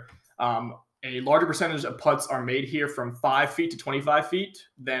where a larger percentage of putts are made here from 5 feet to 25 feet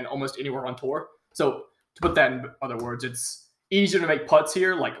than almost anywhere on tour. So to put that in other words, it's easier to make putts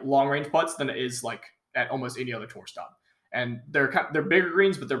here, like long range putts, than it is like at almost any other tour stop. And they're bigger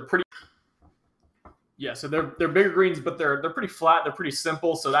greens, but they're pretty. Yeah, so they're bigger greens, but they're pretty flat. They're pretty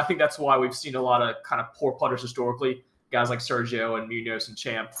simple. So I think that's why we've seen a lot of kind of poor putters historically. Guys like Sergio and Munoz and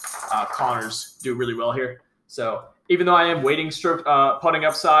Champ, Connors do really well here. So even though I am weighting stroke putting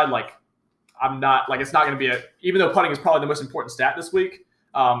upside, like I'm not like it's not going to be even though putting is probably the most important stat this week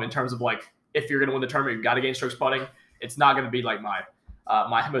in terms of like if you're going to win the tournament, you've got to gain strokes putting. It's not going to be like my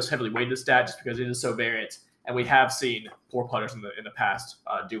most heavily weighted stat just because it is so variant. And we have seen poor putters in the past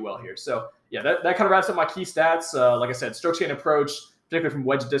do well here. So yeah, that kind of wraps up my key stats. Like I said, strokes gained approach, particularly from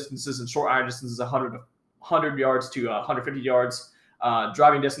wedge distances and short iron distances, 100 yards to 150 yards.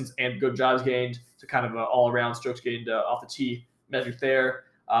 Driving distance and good drives gained, so kind of all around strokes gained off the tee measured there.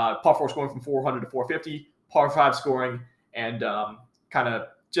 Par 4 scoring from 400 to 450, par 5 scoring, and kind of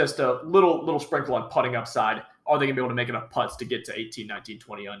just a little sprinkle on putting upside. Are they going to be able to make enough putts to get to 18, 19,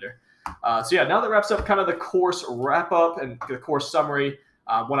 20 under? So yeah, now that wraps up kind of the course wrap up and the course summary,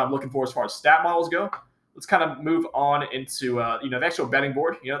 what I'm looking for as far as stat models go. Let's kind of move on into the actual betting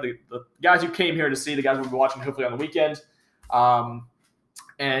board. The guys who came here to see, the guys we'll be watching hopefully on the weekend.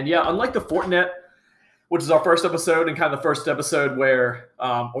 And yeah, unlike the Fortinet, which is our first episode and kind of the first episode where,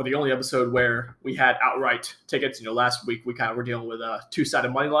 or the only episode where we had outright tickets. Last week we kind of were dealing with a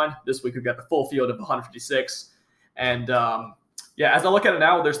two-sided money line. This week we've got the full field of 156. And yeah, as I look at it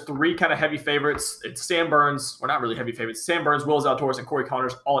now, there's three kind of heavy favorites. It's Sam Burns, or not really heavy favorites. Sam Burns, Will Zalatoris, and Corey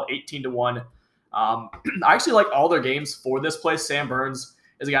Connors, all at 18-1. I actually like all their games for this place. Sam Burns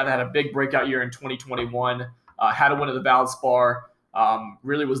is a guy that had a big breakout year in 2021, had a win at the Valspar,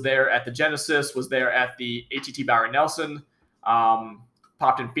 really was there at the Genesis, was there at the ATT Byron Nelson,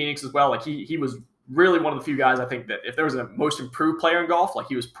 popped in Phoenix as well. Like he was really one of the few guys I think that if there was a most improved player in golf, like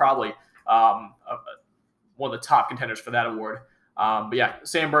he was probably one of the top contenders for that award. But yeah,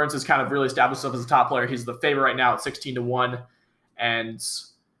 Sam Burns has kind of really established himself as a top player. He's the favorite right now at 16-1. And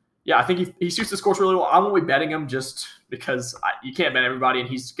yeah, I think he suits this course really well. I won't be betting him just because you can't bet everybody, and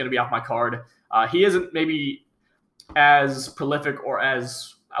he's going to be off my card. He isn't maybe as prolific or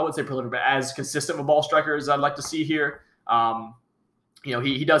as, I wouldn't say prolific, but as consistent of a ball striker as I'd like to see here.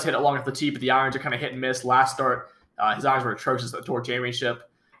 He does hit it long off the tee, but the irons are kind of hit and miss. Last start, his irons were atrocious at the Tour Championship.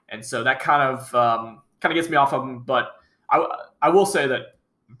 And so that kind of gets me off of him. But I will say that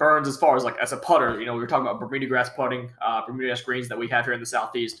Burns, as far as like as a putter, we were talking about Bermuda grass putting, Bermuda grass greens that we have here in the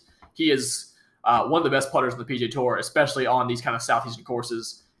Southeast. He is one of the best putters in the PGA Tour, especially on these kind of Southeastern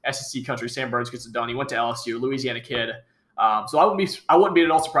courses. SEC country, Sam Burns gets it done. He went to LSU, Louisiana kid. So I wouldn't be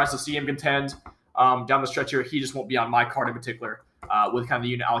at all surprised to see him contend down the stretch here. He just won't be on my card in particular with kind of the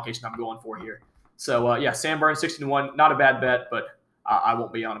unit allocation I'm going for here. So yeah, Sam Burns 16-1, not a bad bet, but I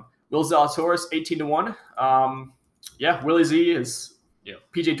won't be on him. Will Zalatoris 18-1. Yeah, Willie Z is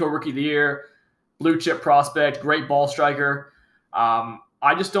PGA Tour Rookie of the Year, blue chip prospect, great ball striker.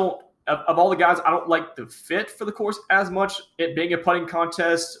 I just don't. Of all the guys, I don't like the fit for the course as much. It being a putting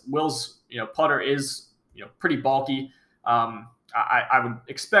contest, Will's putter is pretty bulky. I would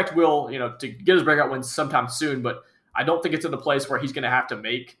expect Will to get his breakout wins sometime soon, but I don't think it's in the place where he's going to have to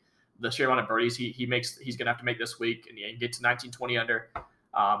make the sheer amount of birdies he's going to have to make this week and get to 19, 20 under.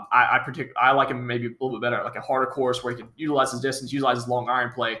 I like him maybe a little bit better, like a harder course where he can utilize his distance, utilize his long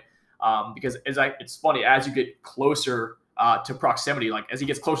iron play. Because it's funny, as you get closer to proximity, like as he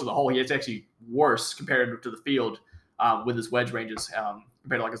gets closer to the hole, he gets actually worse compared to the field with his wedge ranges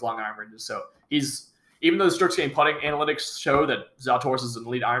compared to like his long iron ranges. So even though the strokes gained putting analytics show that Zalatoris is an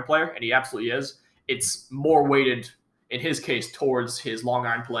elite iron player, and he absolutely is, it's more weighted in his case towards his long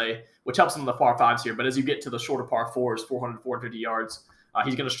iron play, which helps him in the par fives here. But as you get to the shorter par fours, 400, 450 yards,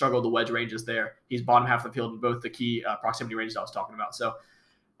 he's going to struggle with the wedge ranges there. He's bottom half of the field in both the key proximity ranges I was talking about. So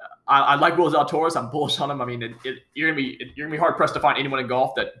I like Will Zalatoris. I'm bullish on him. I mean, you're gonna be hard pressed to find anyone in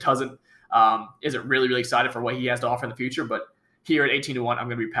golf that isn't really, really excited for what he has to offer in the future. But here at 18-1, I'm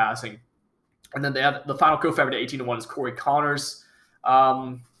going to be passing. And then the final co-favorite at 18-1 is Corey Connors,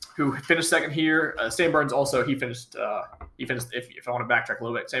 who finished second here. Sam Burns also he finished. If I want to backtrack a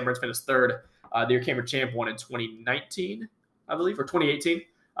little bit, Sam Burns finished third. The year Cambridge champ won in 2019, I believe, or 2018.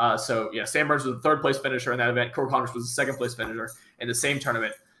 So yeah, Sam Burns was the third place finisher in that event. Corey Connors was the second place finisher in the same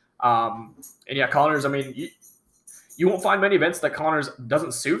tournament. And yeah, Connors, I mean, you won't find many events that Connors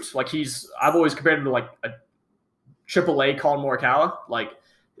doesn't suit. Like I've always compared him to like a AAA Colin Morikawa. Like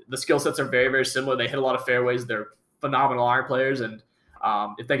the skill sets are very, very similar. They hit a lot of fairways. They're phenomenal iron players. And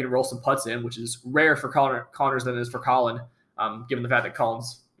if they can roll some putts in, which is rare for Connors than it is for Colin, given the fact that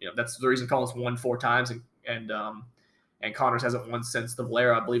Colin's, that's the reason Collins won 4 times, and Connors hasn't won since the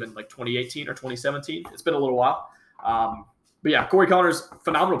Valera, I believe, in like 2018 or 2017. It's been a little while. But yeah, Corey Connors,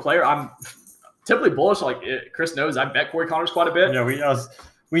 phenomenal player. I'm typically bullish. Like Chris knows, I bet Corey Connors quite a bit. Yeah,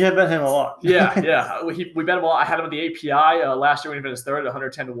 we had bet him a lot. yeah. We bet him a lot. I had him at the API last year when he finished third at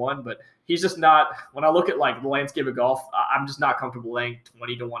 110-1, but he's just not. When I look at like the landscape of golf, I'm just not comfortable laying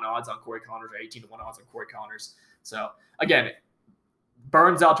 20-1 odds on Corey Connors or 18-1 odds on Corey Connors. So again,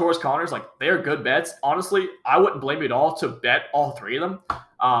 Burns, Zalatoris, Connors, like they are good bets. Honestly, I wouldn't blame you at all to bet all 3 of them.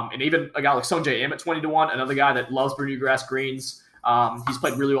 And even a guy like Sungjae Im at 20-1, another guy that loves Bermuda grass greens. He's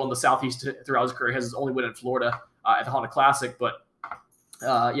played really well in the Southeast throughout his career. He has his only win in Florida at the Honda Classic. But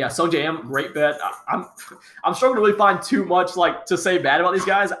Sungjae Im, great bet. I'm struggling to really find too much like to say bad about these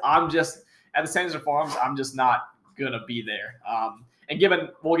guys. I'm just at the Sanderson Farms. I'm just not gonna be there. And given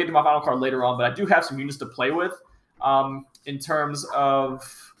we'll get to my final card later on, but I do have some units to play with. In terms of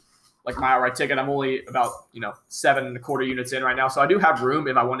like my outright ticket, I'm only about 7.25 units in right now, so I do have room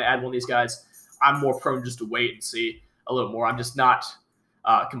if I want to add one of these guys. I'm more prone just to wait and see a little more. I'm just not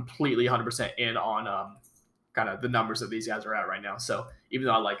completely 100% in on kind of the numbers that these guys are at right now. So even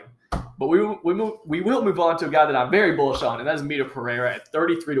though I like them, but we will move on to a guy that I'm very bullish on, and that is Mito Pereira at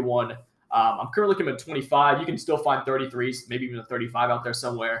 33-1. I'm currently looking at 25. You can still find 33s, maybe even a 35 out there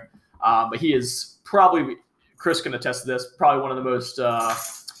somewhere. But he is probably, Chris can attest to this, probably one of the most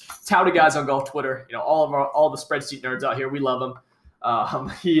touted guys on golf Twitter. All the spreadsheet nerds out here, we love him.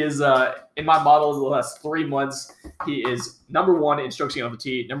 He is in my model the last 3 months. He is number 1 in strokes gained off the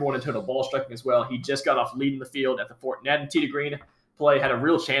tee, number 1 in total ball striking as well. He just got off leading the field at the Fort Ned and tee to green play. Had a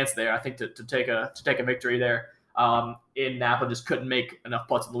real chance there, I think, to take a victory there. In Napa, just couldn't make enough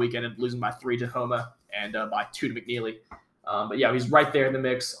putts on the weekend and losing by 3 to Homa and by 2 to McNeely. But yeah, he's right there in the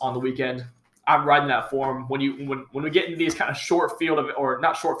mix on the weekend. I'm riding that form. When we get into these kind of short field or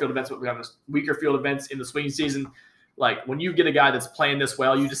not short field events, but we have this weaker field events in the swing season, like when you get a guy that's playing this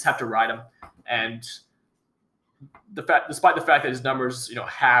well, you just have to ride him. And despite the fact that his numbers,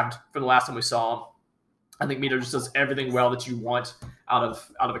 halved from the last time we saw him, I think Mito just does everything well that you want out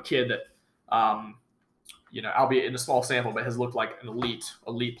of a kid that, albeit in a small sample, but has looked like an elite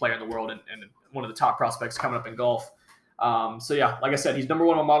player in the world and one of the top prospects coming up in golf. So yeah, like I said, he's number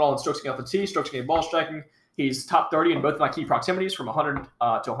 1 on model in strokes gained off the tee, strokes gained ball striking. He's top 30 in both of my key proximities from 100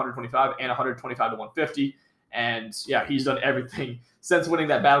 to 125 and 125 to 150. And yeah, he's done everything since winning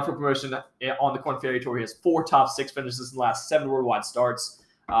that battle for promotion on the Korn Ferry Tour. He has 4 top 6 finishes in the last 7 worldwide starts,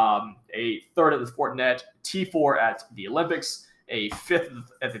 a 3rd at the Fort Net, T4 at the Olympics, a 5th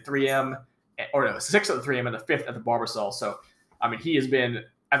at the 3M, or no, 6th at the 3M and the 5th at the Barbasol. So, I mean, he has been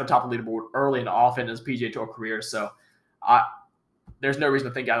at the top of the leaderboard early and often in his PGA Tour career. So, there's no reason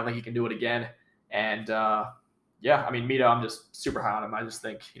to think I don't think he can do it again. And Mito, I'm just super high on him. I just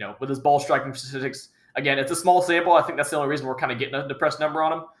think, with his ball striking statistics, again, it's a small sample. I think that's the only reason we're kind of getting a depressed number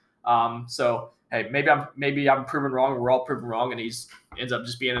on him. So hey, maybe I'm proven wrong. We're all proven wrong, and he ends up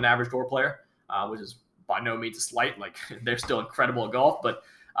just being an average tour player, which is by no means a slight. Like they're still incredible at golf, but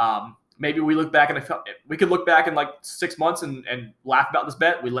maybe we could look back in like 6 months and laugh about this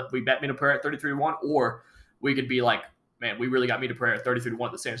bet. We bet Mito Pereira at 33-1, or we could be like, man, we really got Mito Pereira at 33-1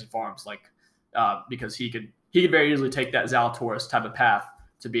 at the Sanderson Farms, because he could very easily take that Zalatoris type of path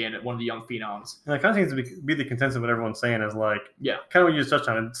to being one of the young phenoms. And that kind of seems to be the consensus of what everyone's saying is kind of what you just touched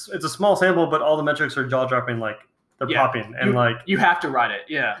on. It's a small sample, but all the metrics are jaw dropping, like they're popping, and you have to ride it.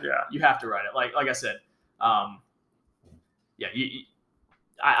 Yeah, you have to ride it. Like I said, I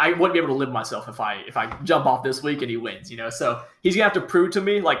wouldn't be able to live myself if I jump off this week and he wins. So he's gonna have to prove to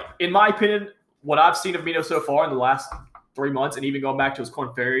me, like in my opinion, what I've seen of Mito so far in the last 3 months, and even going back to his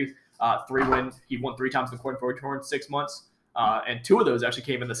Korn Ferry 3 wins, he won 3 times in the Korn Ferry Tour in 6 months. And 2 of those actually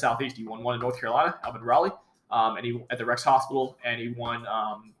came in the Southeast. He won 1 in North Carolina, up in Raleigh, and he at the Rex Hospital, and he won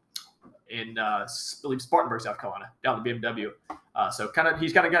in I believe Spartanburg, South Carolina, down the BMW. So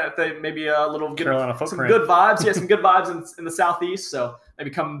he's kind of got maybe a little Carolina some good vibes. Yeah, some good vibes in the Southeast. So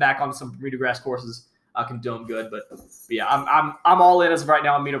maybe coming back on some Bermuda grass courses can do him good. But yeah, I'm all in as of right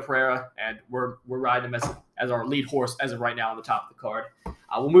now on Mito Pereira, and we're riding him as our lead horse as of right now on the top of the card.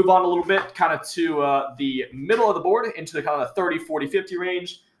 We'll move on a little bit kind of to the middle of the board into the kind of the 30, 40, 50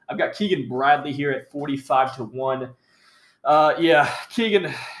 range. I've got Keegan Bradley here at 45-1.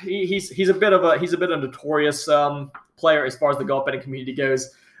 Keegan, he's a bit of a notorious player as far as the golf betting community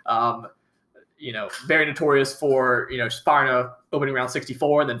goes. Very notorious for firing a opening round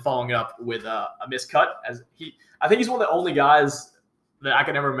 64 and then following it up with a miscut. I think he's one of the only guys that I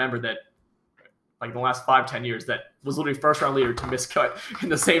can ever remember that, like in the last 5-10 years, that was literally first round leader to miscut in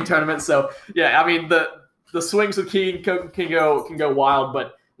the same tournament. So yeah, I mean the swings with Keegan can go wild,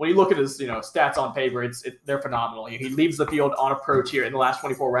 but when you look at his stats on paper, they're phenomenal. He leads the field on approach here in the last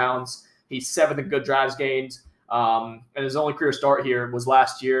 24 rounds. He's 7th in good drives gained. And his only career start here was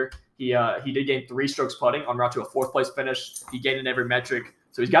last year. He did gain 3 strokes putting on route to a 4th place finish. He gained in every metric.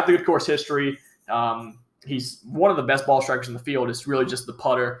 So he's got the good course history. He's one of the best ball strikers in the field. It's really just the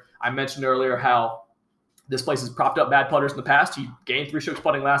putter. I mentioned earlier how this place has propped up bad putters in the past. He gained 3 strokes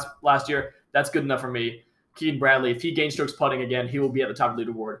putting last year. That's good enough for me. Keegan Bradley, if he gains strokes putting again, he will be at the top of the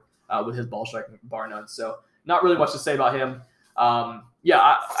leaderboard with his ball striking, bar none. So not really much to say about him. I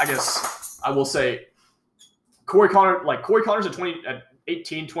guess I will say Corey Connors at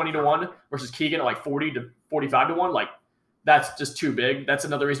 18, 20 to 1 versus Keegan at like 40 to 45 to 1. Like, that's just too big. That's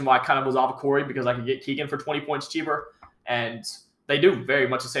another reason why I kind of was off of Corey, because I could get Keegan for 20 points cheaper. And they do very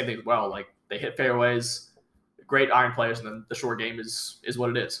much the same thing as well. Like, they hit fairways, great iron players, and then the short game is what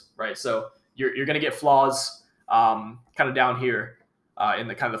it is, right? So you're going to get flaws kind of down here in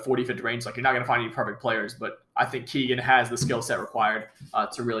the kind of the 40-50 range. Like, you're not going to find any perfect players, but I think Keegan has the skill set required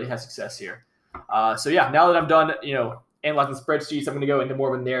to really have success here. Now that I'm done, analyzing spreadsheets, I'm going to go into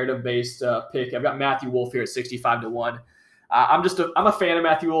more of a narrative-based pick. I've got Matthew Wolff here at 65 to 1. I'm a fan of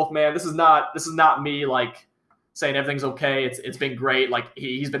Matthew Wolff, man. This is not me like saying everything's okay. It's been great. Like,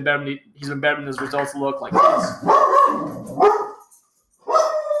 he's been better than his results look. Like,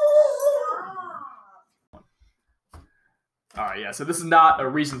 all right, yeah. So this is not a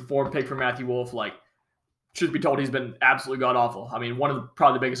recent form pick for Matthew Wolff. Like, truth be told, he's been absolutely god awful. I mean, one of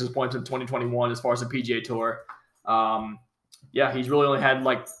probably the biggest disappointments in 2021 as far as the PGA Tour. He's really only had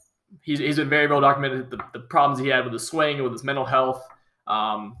he's been very well documented. The problems he had with his swing and with his mental health.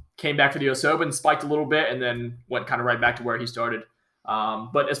 Came back for the US Open, spiked a little bit, and then went kind of right back to where he started.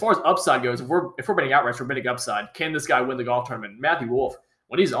 But as far as upside goes, if we're betting outrights, we're betting upside. Can this guy win the golf tournament? Matthew Wolff,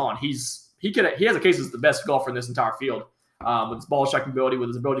 when he's on, he has a case as the best golfer in this entire field. With his ball striking ability, with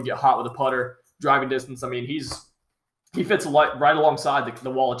his ability to get hot with a putter, driving distance. I mean, he fits right alongside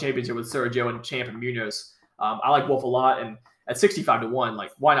the wall of champions here with Sergio and Champ and Munoz. I like Wolff a lot, and at 65 to 1,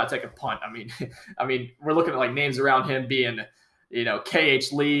 like, why not take a punt? I mean, we're looking at like names around him being,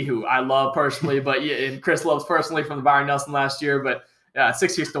 KH Lee, who I love personally, and Chris loves personally from the Byron Nelson last year. But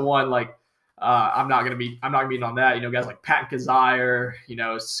 66 to 1, like, I'm not gonna be on that. Guys like Pat Kazire,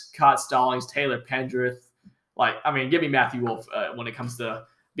 Scott Stallings, Taylor Pendrith. Like, I mean, give me Matthew Wolff when it comes to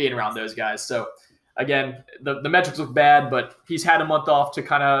being around those guys. So again, the metrics look bad, but he's had a month off to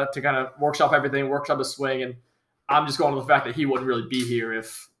kind of workshop everything, workshop his swing, and I'm just going with the fact that he wouldn't really be here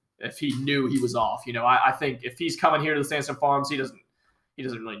if he knew he was off. I think if he's coming here to the Sanderson Farms, he doesn't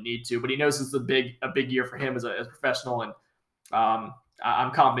really need to, but he knows it's a big year for him as a professional, and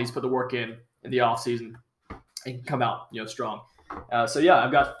I'm confident he's put the work in the off season and can come out strong.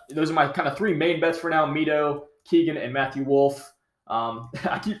 I've got those are my kind of 3 main bets for now: Mito, Keegan, and Matthew Wolff.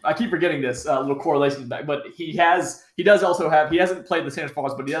 I keep forgetting this little correlation back, but he hasn't played the Sanderson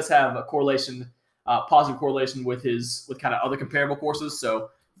Farms, but he does have a correlation, positive correlation with kind of other comparable courses.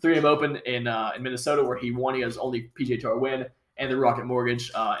 So 3M Open in Minnesota, where he won, he has only PGA Tour win, and the Rocket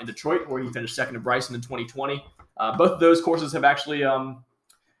Mortgage in Detroit, where he finished second to Bryson in 2020. Both of those courses have actually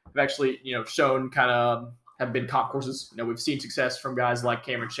shown kind of have been comp courses. We've seen success from guys like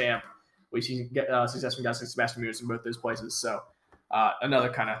Cameron Champ. We've seen success from guys like Sebastian Munoz in both those places. So another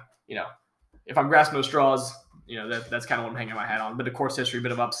kind of, if I'm grasping those straws, that's kind of what I'm hanging my hat on. A bit of course history, a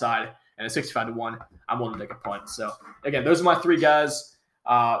bit of upside, and at 65 to 1, I'm willing to take a punt. So again, those are my 3 guys.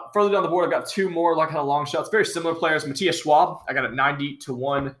 Further down the board, I've got 2 more kind of long shots, very similar players. Matthias Schwab, I got at 90 to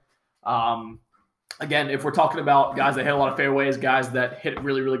 1. Again, if we're talking about guys that hit a lot of fairways, guys that hit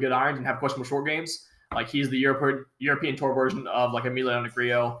really, really good irons and have questionable short games, like, he's the European Tour version of like Emiliano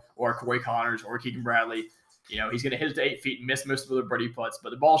Negrillo or Corey Connors or Keegan Bradley. He's going to hit it to 8 feet and miss most of the birdie putts, but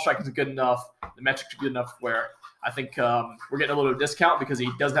the ball strike isn't good enough. The metrics are good enough where I think we're getting a little discount because he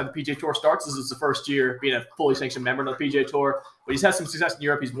doesn't have the PGA Tour starts. This is the first year being a fully sanctioned member of the PGA Tour, but he's had some success in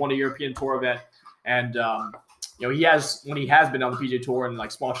Europe. He's won a European Tour event, and when he has been on the PGA Tour and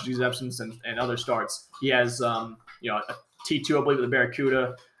like sponsors exemptions and other starts, he has a T2, I believe, with the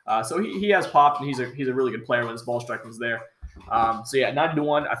Barracuda. So he has popped, and he's a really good player when his ball striking is there. 90 to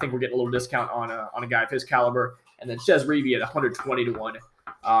 1. I think we're getting a little discount on a guy of his caliber, and then Chez Reavie at 120 to 1,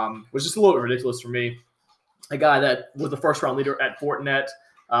 was just a little bit ridiculous for me. A guy that was the first round leader at Fortinet.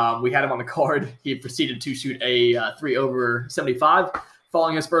 We had him on the card. He proceeded to shoot a 3 over 75,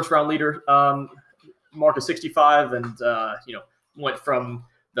 following his first round leader mark of 65, and went from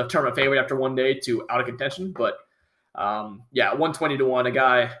the tournament favorite after one day to out of contention. But 120 to 1, a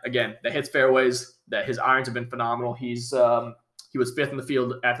guy again that hits fairways, that his irons have been phenomenal. He was 5th in the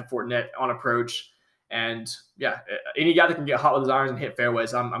field at the Fortinet on approach, And yeah, any guy that can get hot with his irons and hit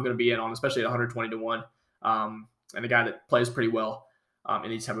fairways, I'm going to be in on, especially at 120 to 1. And a guy that plays pretty well in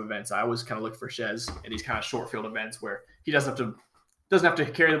these type of events. I always kind of look for Chez in these kind of short field events where he doesn't have to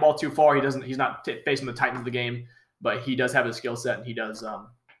carry the ball too far. He's not facing the titans of the game, but he does have a skill set, and he does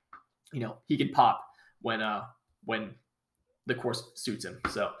he can pop when the course suits him.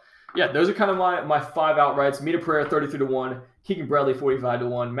 So yeah, those are kind of my 5 outrights. Mita Pereira 33 to 1, Keegan Bradley 45 to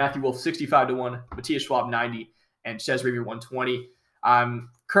 1, Matthew Wolff 65 to 1, Matthias Schwab 90, and Chez Reavie 120. I'm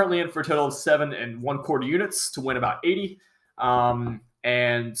currently in for a total of 7 1/4 units to win about 80.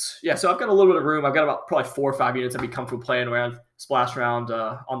 And yeah, so I've got a little bit of room. I've got about probably 4 or 5 units I'd be comfortable playing around splash round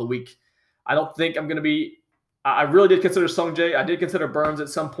on the week. I don't think I'm going to be. I really did consider Sung Jae. I did consider Burns at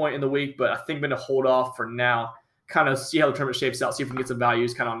some point in the week, but I think I'm going to hold off for now. Kind of see how the tournament shapes out. See if we can get some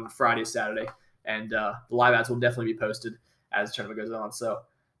values kind of on Friday, Saturday, and the live ads will definitely be posted as the tournament goes on. So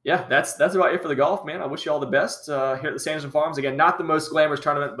yeah, that's about it for the golf, man. I wish you all the best here at the Sanderson Farms. Again, not the most glamorous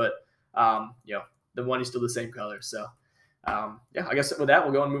tournament, but the money's still the same color. So. Yeah, I guess with that,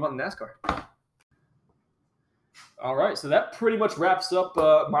 we'll go and move on to NASCAR. All right, so that pretty much wraps up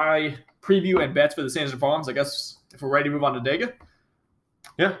my preview and bets for the Sanderson Farms. I guess if we're ready to move on to Dega.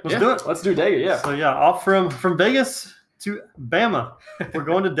 Yeah, let's do it. Let's do Dega, yeah. So yeah, off from Vegas to Bama. We're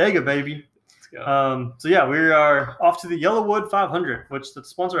going to Dega, baby. Let's go. So yeah, we are off to the YellaWood 500, which the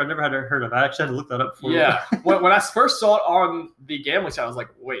sponsor I never had heard of. I actually had to look that up before. Yeah, when I first saw it on the gambling site, I was like,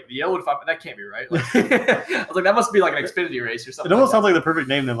 wait, the YellaWood 500, that can't be right. Like, I was like, that must be like an Xfinity race or something. It almost sounds like the perfect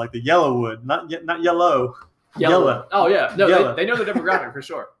name then, like the YellaWood, not yellow. Yella. Oh yeah, no, Yella. They know the demographic for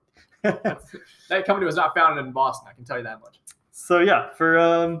sure. That company was not founded in Boston, I can tell you that much. So yeah,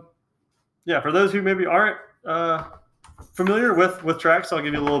 for those who maybe aren't familiar with tracks, I'll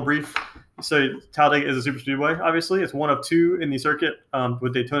give you a little brief. So Talladega is a super speedway, obviously. It's one of 2 in the circuit,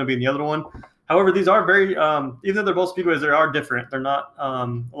 with Daytona being the other one. However, these are very, even though they're both speedways, they are different. They're not,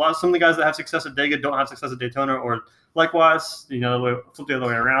 some of the guys that have success at Dega don't have success at Daytona, or likewise, flip the other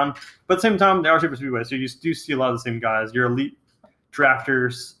way around. But at the same time, they are super speedways, so you do see a lot of the same guys. Your elite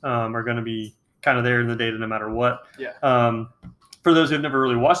drafters are going to be kind of there in the data no matter what. Yeah. For those who've never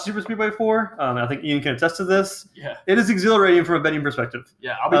really watched Super Speedway before, I think Ian can attest to this. Yeah. It is exhilarating from a betting perspective.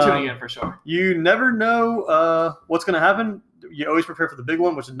 Yeah, I'll be tuning in for sure. You never know what's going to happen. You always prepare for the big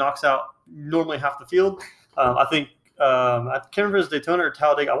one, which knocks out normally half the field. I think I can't remember if it was Daytona or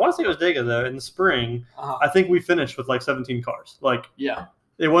Talladega. I want to say it was Dega though. In the spring, I think we finished with like 17 cars. Like, yeah,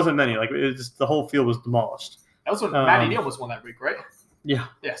 it wasn't many. Like, it just the whole field was demolished. That was when Matty Neal was won that week, right? Yeah.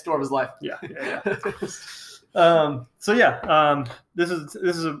 Yeah, story of his life. Yeah. This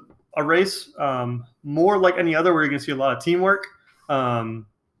is a race more like any other where you're going to see a lot of teamwork.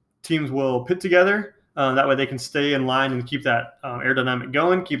 Teams will pit together. That way they can stay in line and keep that aerodynamic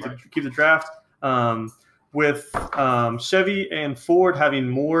going, keep the draft. With Chevy and Ford having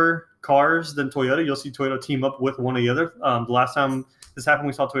more cars than Toyota, you'll see Toyota team up with one or the other. The last time this happened,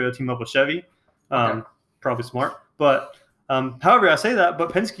 we saw Toyota team up with Chevy. Probably smart. But however, I say that,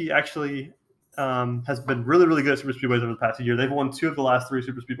 but Penske actually has been really, really good at super speedways over the past year. They've won 2 of the last 3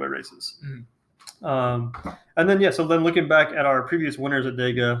 super speedway races. And then, so then looking back at our previous winners at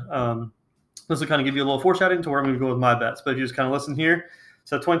Dega, this will kind of give you a little foreshadowing to where I'm going to go with my bets. But if you just kind of listen here.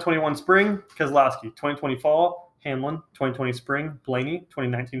 So 2021 spring, Keselowski. 2020 fall, Hamlin. 2020 spring, Blaney.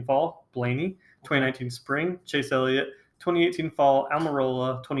 2019 fall, Blaney. 2019 spring, Chase Elliott. 2018 fall,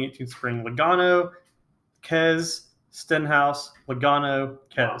 Almirola. 2018 spring, Logano, Kes, Stenhouse, Logano,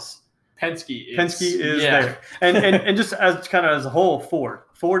 Kes. Penske is there. And just as kind of as a whole,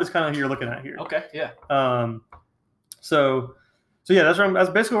 Ford is kind of who you're looking at here. Okay, yeah. So yeah,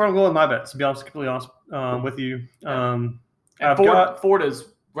 that's basically where I'm going with my bets, to be honest, completely honest with you. Ford is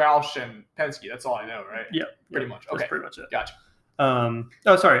Roush and Penske. That's all I know, right? Yeah. Pretty much. Okay. That's pretty much it. Gotcha.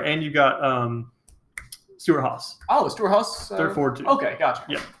 And you got Stuart Haas. Oh, Stuart Haas. They're Ford too. Okay, gotcha.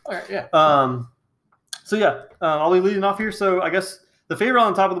 Yeah. All right, yeah. I'll be leading off here. So I guess the favorite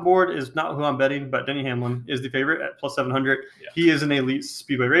on the top of the board is not who I'm betting, but Denny Hamlin is the favorite at plus 700. Yeah. He is an elite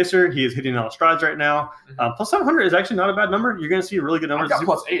speedway racer. He is hitting all strides right now. Plus 700 is actually not a bad number. You're going to see really good numbers. I've got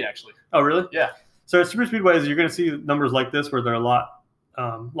plus 8 actually. Oh, really? Yeah. So at super speedways, you're going to see numbers like this where they're a lot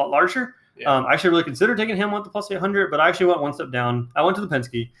larger. Yeah. I actually really considered taking Hamlin at the plus 800, but I actually went one step down. I went to the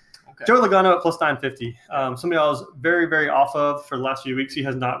Penske. Okay. Joey Logano at plus 950. Somebody I was very, very off of for the last few weeks. He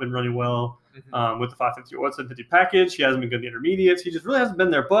has not been running well with the 550 or 750 package. He hasn't been good in the intermediates. He just really hasn't been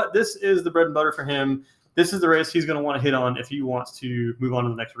there. But this is the bread and butter for him. This is the race he's going to want to hit on if he wants to move on to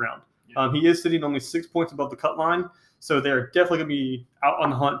the next round. Yeah. He is sitting only 6 points above the cut line. So they're definitely going to be out on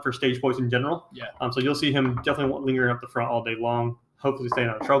the hunt for stage points in general. Yeah. So you'll see him definitely lingering up the front all day long, hopefully staying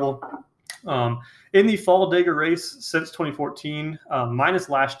out of trouble. In the fall Dega race since 2014, minus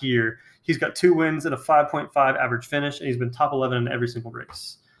last year, he's got 2 wins and a 5.5 average finish, and he's been top 11 in every single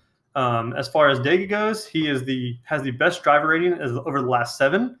race. As far as Dega goes, he has the best driver rating over the last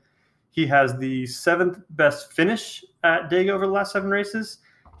 7. He has the 7th best finish at Dega over the last 7 races.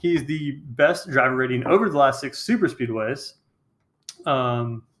 He's the best driver rating over the last 6 super speedways.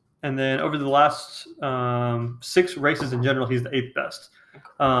 And then over the last 6 races in general, he's the 8th best.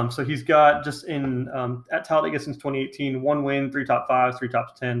 So he's got just at Talladega since 2018, 1 win, 3 top 5s, 3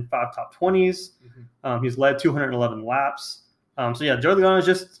 top 10, 5 top 20s. He's led 211 laps. So yeah, Joey Logano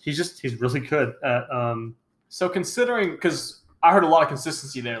he's really good at. So considering, because I heard a lot of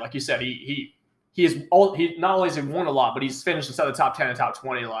consistency there, like you said, he not only has he won a lot, but he's finished inside the top 10 and top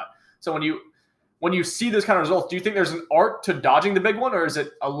 20 a lot. So when you see this kind of results, do you think there's an art to dodging the big one, or is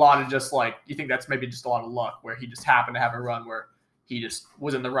it a lot of just like, you think that's maybe just a lot of luck where he just happened to have a run where he just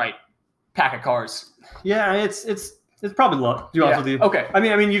was in the right pack of cars? Yeah, it's probably luck, to be honest with you. Okay. I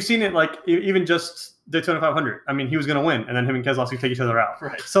mean, you've seen it like even just Daytona 500. I mean, he was going to win, and then him and Keselowski take each other out.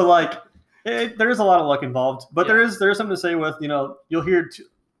 Right. So like, there is a lot of luck involved, but there is something to say with, you'll hear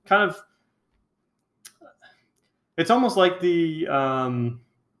kind of. It's almost like the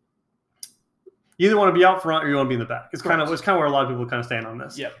you either want to be out front or you want to be in the back. It's kind of where a lot of people kind of stand on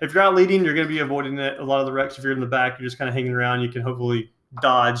this. Yep. If you're out leading, you're going to be avoiding it. A lot of the wrecks, if you're in the back, you're just kind of hanging around. You can hopefully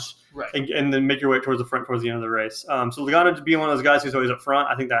dodge and then make your way towards the front towards the end of the race. So Logano to be one of those guys who's always up front,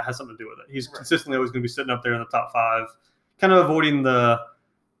 I think that has something to do with it. He's consistently always going to be sitting up there in the top 5, kind of avoiding the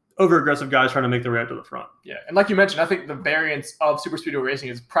over-aggressive guys trying to make their way up to the front. Yeah, and like you mentioned, I think the variance of super speedway racing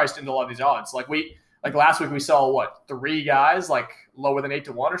is priced into a lot of these odds. Like last week we saw 3 guys like lower than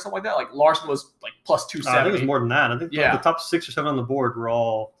 8-1 or something like that. Like Larson was like plus 270. I think it was more than that. I think the top 6 or 7 on the board were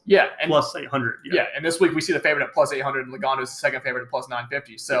all plus 800. Yeah, and this week we see the favorite at plus 800, and Logano's the second favorite at plus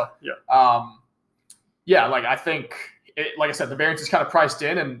 950. So like I think, like I said, the variance is kind of priced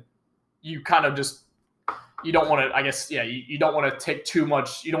in, and you kind of just you don't want to. I guess you don't want to take too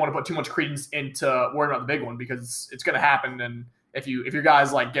much. You don't want to put too much credence into worrying about the big one because it's going to happen. And if your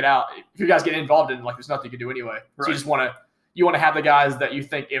guys get involved in it, like there's nothing you can do anyway. So you just want to have the guys that you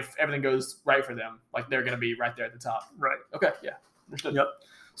think if everything goes right for them, like they're going to be right there at the top. Right. Okay. Yeah. Understood. Yep.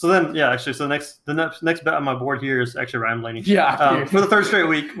 So then, the next bet on my board here is actually Ryan Blaney. Yeah. For the 3rd straight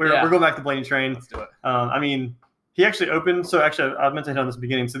week, we're going back to Blaney train. Let's do it. I mean, he actually opened. So actually, I meant to hit on this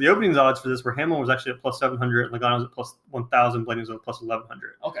beginning. So the openings odds for this were Hamlin was actually at plus 700, Logano was at plus 1,000, Blaney was at plus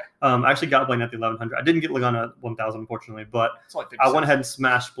 1,100. Okay. I actually got Blaney at the 1,100. I didn't get Logano at 1,000, unfortunately, but I went ahead and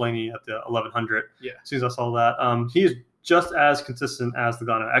smashed Blaney at the 1,100. Yeah. As soon as I saw that, he is just as consistent as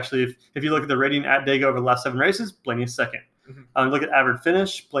Logano. Actually, if you look at the rating at Dega over the last 7 races, Blaney is 2nd. Look at average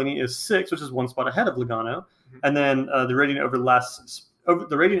finish, Blaney is 6th, which is 1 spot ahead of Logano. And then the rating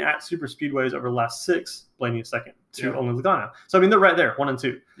the rating at super speedways over the last 6, Blaney is 2nd to only Logano. So I mean, they're right there, 1 and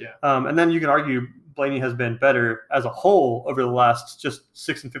 2. Yeah. And then you can argue Blaney has been better as a whole over the last just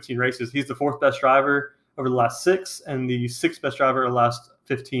 6 and 15 races. He's the 4th best driver over the last 6 and the 6th best driver over the last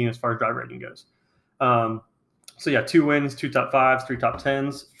 15 as far as driver rating goes. 2 wins, 2 top 5s, 3 top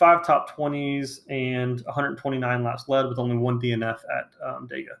 10s, 5 top 20s, and 129 laps led with only 1 DNF at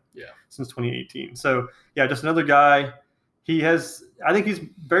Dega since 2018. So just another guy. I think he's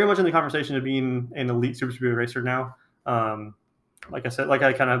very much in the conversation of being an elite super speedway racer now. Like I said, like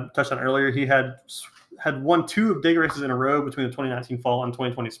I kind of touched on earlier, he had won 2 of Dega races in a row between the 2019 fall and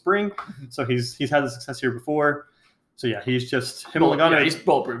 2020 spring. So he's had the success here before. So he's just him and Logano. Yeah, he's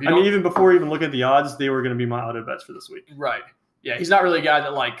bulletproof. I mean, even before even looking at the odds, they were going to be my auto bets for this week. Right. Yeah, he's not really a guy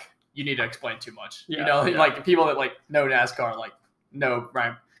that you need to explain too much. Like people that know NASCAR know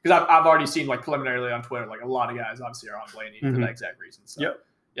Ryan. Because I've already seen preliminarily on Twitter, a lot of guys obviously are on Blaney for that exact reason. So,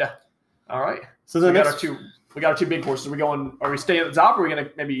 yeah. All right. So we got our 2 big courses. Are we staying at the top, or are we gonna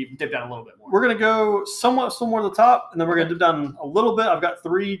maybe dip down a little bit more? We're gonna go somewhere to the top, and then we're gonna dip down a little bit. I've got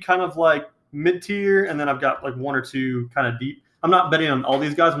 3 kind of mid tier, and then I've got 1 or 2 kind of deep. I'm not betting on all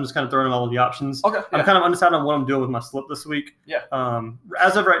these guys. I'm just kind of throwing in all of the options. Okay. I'm kind of undecided on what I'm doing with my slip this week. Yeah.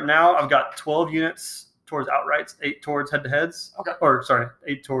 As of right now, I've got 12 units towards outrights, 8 towards head-to-heads. Okay. Or, sorry,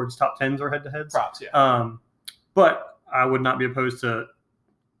 8 towards top 10s or head-to-heads. Props, yeah. But I would not be opposed to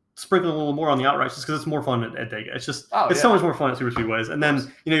sprinkling a little more on the outrights just because it's more fun at Dega. It's just so much more fun at super speedways. And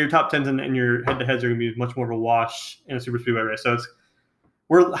then, your top 10s and your head-to-heads are going to be much more of a wash in a super speedway race. So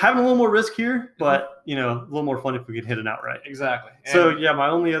we're having a little more risk here, but, a little more fun if we could hit an outright. Exactly. And my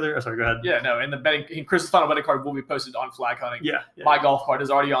only other – sorry, go ahead. Yeah, no, and the betting – Chris's final betting card will be posted on Flag Hunting. Yeah. My golf card is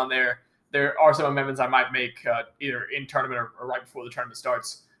already on there. There are some amendments I might make either in tournament or right before the tournament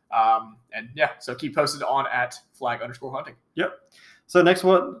starts. So keep posted on at @flag_hunting. Yep. So next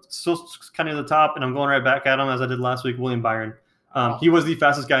one, still kind of at the top, and I'm going right back at him as I did last week, William Byron. He was the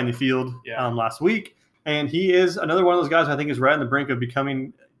fastest guy in the field last week, and he is another one of those guys who I think is right on the brink of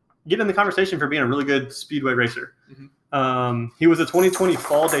getting in the conversation for being a really good speedway racer. He was a 2020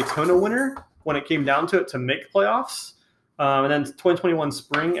 Fall Daytona winner when it came down to it to make playoffs. And then 2021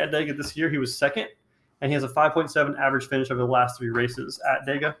 Spring at Dega this year, he was second, and he has a 5.7 average finish over the last 3 races at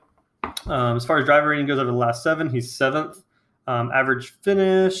Dega. As far as driver rating goes over the last 7, he's 7th. Average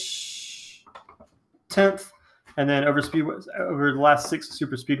finish 10th, and then over the last 6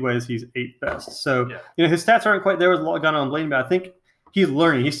 super speedways, he's 8th best. So his stats aren't quite there with Logano and Blaney, but I think he's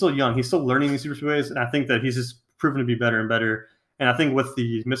learning. He's still young. He's still learning these super speedways, and I think that he's just proven to be better and better. And I think with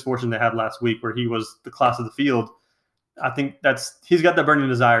the misfortune they had last week, where he was the class of the field, I think he's got that burning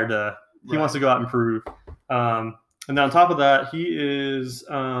desire he wants to go out and prove. And then on top of that, he is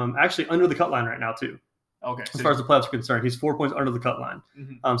actually under the cut line right now too. Okay. As far as the playoffs are concerned, he's 4 points under the cut line.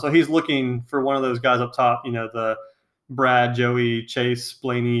 So he's looking for one of those guys up top, the Brad, Joey, Chase,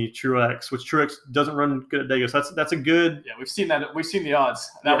 Blaney, Truex, which Truex doesn't run good at Dega. So that's a good. Yeah, we've seen that. We've seen the odds.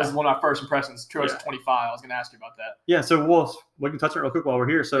 That was one of my first impressions. Truex at 25. I was going to ask you about that. Yeah, so we can touch on it real quick while we're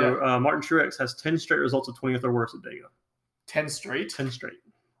here. So Martin Truex has 10 straight results of 20th or worse at Dega. 10 straight? 10 straight.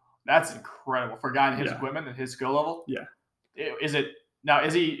 That's incredible for a guy in his equipment and his skill level. Yeah.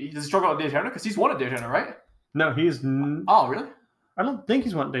 Does he struggle at Daytona? Because he's won at Daytona, right? No, he's. Oh, really? I don't think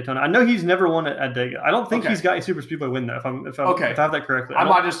he's won at Daytona. I know he's never won it at Dega. I don't think he's got a super speedway win though. If I have that correctly, I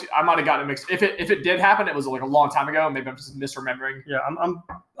might have gotten it mixed. If it did happen, it was like a long time ago. Maybe I'm just misremembering. Yeah,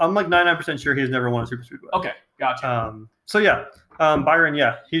 I'm like 99% sure he's never won a super speedway. Okay, gotcha.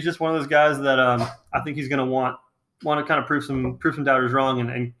 Byron, he's just one of those guys that I think he's going to want to kind of prove some doubters wrong,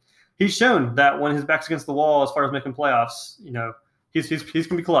 and he's shown that when his back's against the wall as far as making playoffs, he's going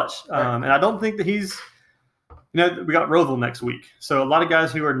to be clutch. And I don't think that he's. We got Roval next week. So a lot of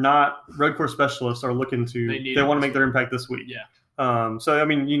guys who are not road course specialists are looking they want to make their impact this week. Yeah. Guys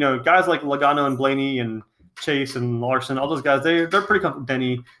like Logano and Blaney and Chase and Larson, all those guys, they're pretty comfortable.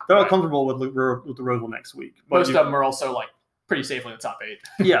 Denny, they're all comfortable with the Roval next week. But most of them are also like pretty safely in the top 8.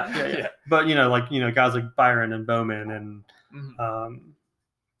 Yeah. But guys like Byron and Bowman and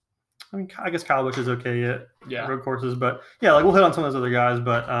I guess Kyle Busch is okay at road courses, but we'll hit on some of those other guys.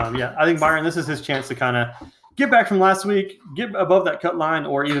 But I think Byron, this is his chance to kind of get back from last week, get above that cut line,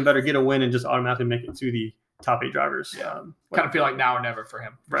 or even better, get a win and just automatically make it to the top 8 drivers. Yeah. Kind of feel like now or never for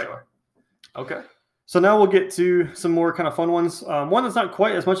him. Right. Sure. Okay. So now we'll get to some more kind of fun ones. One that's not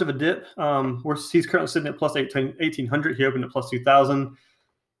quite as much of a dip. He's currently sitting at plus 1,800. He opened at plus 2,000.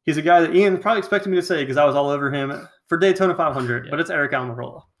 He's a guy that Ian probably expected me to say because I was all over him for Daytona 500, but it's Eric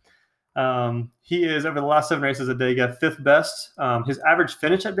Almirola. He is, over the last 7 races at Dega, 5th best. His average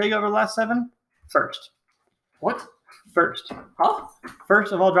finish at Dega over the last 7, first. What? First. Huh?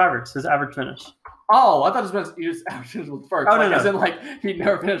 First of all drivers, his average finish. Oh, I thought it was his average finish was first. Oh, no. As in, he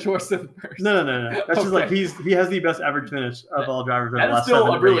never finished worse than first. No. That's just he has the best average finish of all drivers over the last 7. That's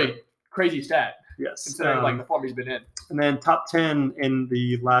still a really crazy stat. Yes. Considering the form he's been in. And then top 10 in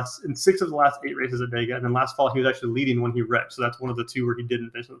 6 of the last 8 races at Dega. And then last fall, he was actually leading when he wrecked. So that's one of the 2 where he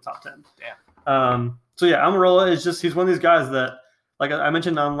didn't finish in the top 10. Damn. Almirola is he's one of these guys that, like I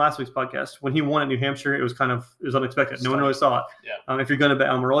mentioned on last week's podcast, when he won at New Hampshire, it was unexpected. No one really saw it. Yeah. If you're going to bet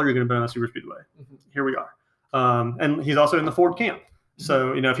Almirola, you're going to bet on a super speedway. Here we are. And he's also in the Ford camp.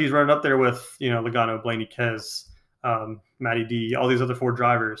 So, if he's running up there with, Logano, Blaney, Kez, Matty D, all these other Ford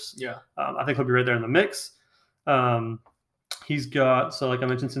drivers, I think he'll be right there in the mix. He's got, like I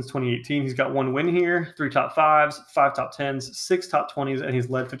mentioned, since 2018, he's got 1 win here, 3 top 5s, 5 top 10s, 6 top 20s, and he's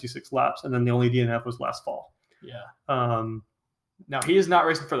led 56 laps. And then the only DNF was last fall. Yeah. Now he is not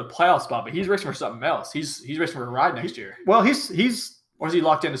racing for the playoff spot, but he's racing for something else. He's racing for a ride next year. Well, he's or is he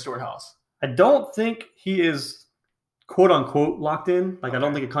locked into Stewart Haas? I don't think he is quote unquote locked in. I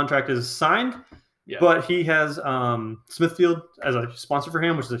don't think a contract is signed. Yeah. But he has Smithfield as a sponsor for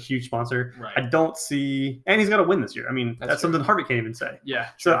him, which is a huge sponsor. Right. I don't see, and he's got to win this year. I mean, that's something Harvick can't even say. Yeah.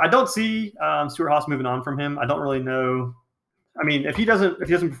 So I don't see Stewart Haas moving on from him. I don't really know. I mean, if he doesn't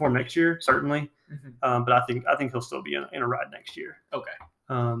perform next year, certainly. But I think he'll still be in a ride next year. Okay.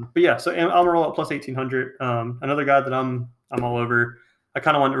 So Almirola at plus 1,800. Another guy that I'm all over. I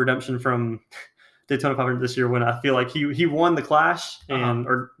kind of want redemption from Daytona 500 this year when I feel like he won the Clash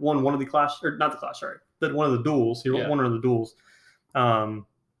or won one of the Clash, or not the Clash, sorry, but one of the duels. He won one of the duels. So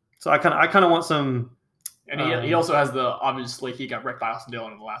I kind of want some. And he also has obviously he got wrecked by Austin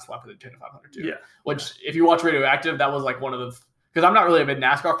Dillon in the last lap of the Daytona 500 too. Yeah. Which if you watch Radioactive, that was like one of the, because I'm not really a big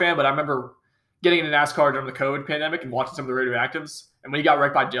NASCAR fan, but I remember getting into NASCAR during the COVID pandemic and watching some of the Radioactives. And when he got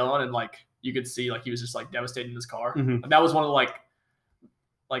wrecked by Dillon and you could see he was just devastating his car. And that was one of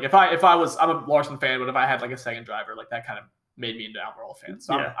Like if I was, I'm a Larson fan, but if I had like a second driver, like that kind of made me into Almirola fan.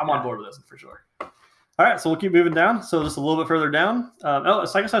 So I'm on board with this for sure. All right, so we'll keep moving down. So just a little bit further down. So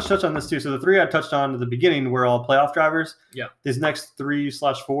I guess I should touch on this too. So the 3 I touched on at the beginning were all playoff drivers. Yeah. These next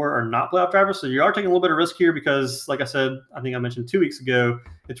 3/4 are not playoff drivers. So you are taking a little bit of risk here because, like I said, I think I mentioned 2 weeks ago,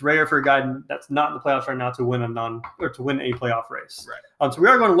 it's rare for a guy that's not in the playoffs right now to win a playoff race. Right. So we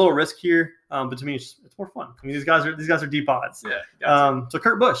are going a little risk here, but to me, it's more fun. I mean, these guys are deep odds. Yeah. So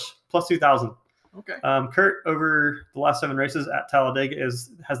Kurt Busch plus 2,000. Okay. Kurt over the last 7 races at Talladega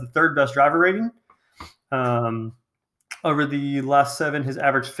has the 3rd best driver rating. Over the last 7, his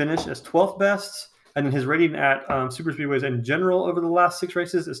average finish is 12th best, and then his rating at super speedways in general over the last 6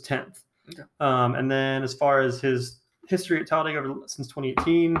 races is 10th. Okay. And then as far as his history at Talladega since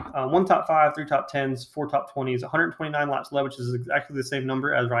 2018, 1 top 5, 3 top 10s, 4 top 20s, 129 laps led, which is exactly the same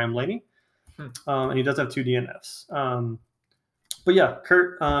number as Ryan Blaney. And he does have 2 DNFs. But yeah,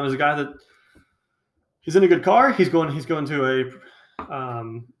 Kurt is a guy that he's in a good car. He's going to a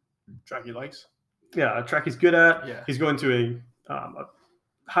track he likes. Yeah, a track he's good at. Yeah. He's going to a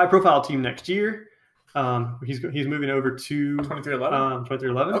high-profile team next year. He's moving over to 2311.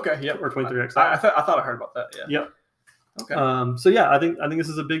 2311. Okay, yep. Or 23XI. I thought I heard about that. Yeah. Yep. Okay. So yeah, I think this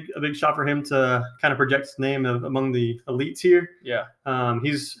is a big shot for him to kind of project his name among the elites here. Yeah.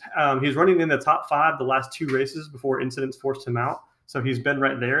 He's running in the top 5 the last 2 races before incidents forced him out. So he's been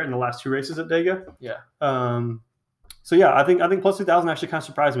right there in the last 2 races at Dega. Yeah. So yeah, I think plus 2,000 actually kind of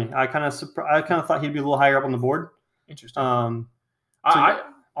surprised me. I kind of thought he'd be a little higher up on the board. Interesting. I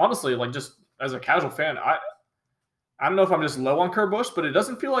honestly, like, just as a casual fan, I don't know if I'm just low on Kurt Busch, but it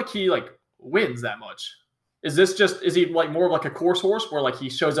doesn't feel like he like wins that much. Is he like more of like a course horse where like he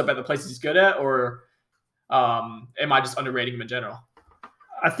shows up at the places he's good at, or am I just underrating him in general?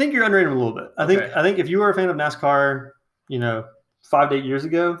 I think you're underrating him a little bit. I think if you were a fan of NASCAR, 5 to 8 years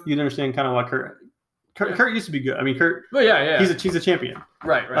ago, you'd understand kind of why Kurt used to be good. I mean, Kurt. Well, yeah. He's a champion.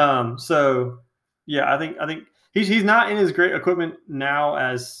 Right. So yeah, I think he's not in as great equipment now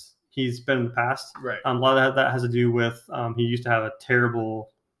as he's been in the past. Right. A lot of that has to do with he used to have a terrible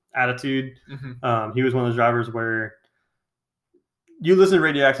attitude. Mm-hmm. He was one of those drivers where you listen to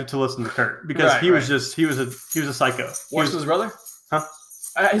Radioactive to listen to Kurt because he was a psycho. Worse than his brother? Huh?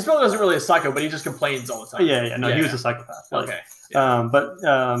 His brother wasn't really a psycho, but he just complains all the time. He was a psychopath. Okay. But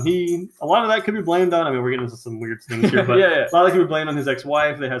a lot of that could be blamed on. I mean, we're getting into some weird things here, but a lot of that could be blamed on his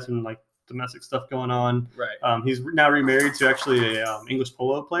ex-wife. They had some like domestic stuff going on. Right. He's now remarried to actually a English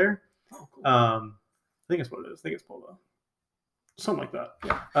polo player. Oh, cool. I think it's what it is. I think it's polo, something like that.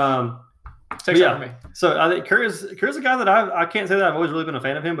 Yeah. Takes out of me. So I think Kurt is a guy that I can't say that I've always really been a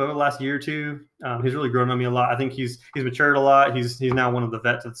fan of him, but over the last year or two, he's really grown on me a lot. I think he's matured a lot. He's now one of the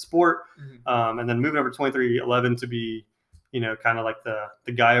vets of the sport, and then moving over to 2311 to be, kind of like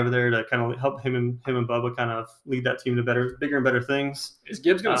the guy over there to kind of help him and Bubba kind of lead that team to bigger and better things. Is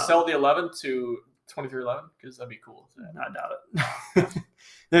Gibbs going to sell the 11 to 2311? Because that'd be cool. I doubt it.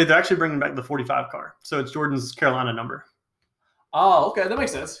 They're actually bringing back the 45 car, so it's Jordan's Carolina number. Oh, okay, that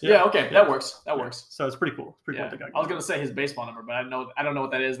makes sense. Yeah, okay, that works. That works. So it's pretty cool. It's pretty cool. I was gonna say his baseball number, but I don't know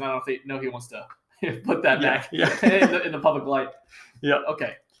what that is, and I don't know if he wants to put that back in the public light. Yeah.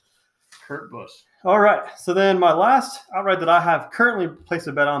 Okay. Kurt Busch. All right. So then my last outright that I have currently placed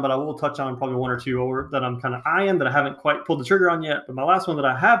a bet on, but I will touch on probably 1 or 2 over that I'm kind of eyeing that I haven't quite pulled the trigger on yet. But my last one that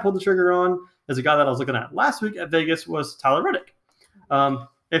I have pulled the trigger on is a guy that I was looking at last week at Vegas was Tyler Reddick.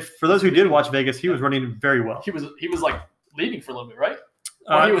 If for those who did watch Vegas, he was running very well. He was like leading for a little bit, right?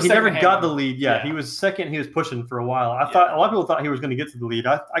 He never got the lead. Yeah, he was second. He was pushing for a while. I thought a lot of people thought he was going to get to the lead.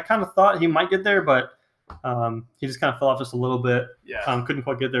 I kind of thought he might get there, but he just kind of fell off just a little bit. Yeah, couldn't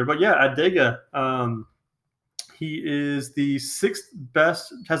quite get there. But yeah, at Dega, he is the 6th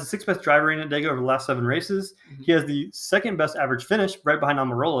best. Has the 6th best driver rating at Dega over the last 7 races. Mm-hmm. He has the 2nd best average finish, right behind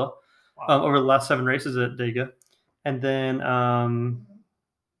Almirola, over the last 7 races at Dega. And then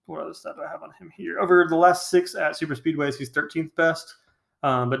what other stuff do I have on him here? Over the last 6 at super speedways, he's 13th best.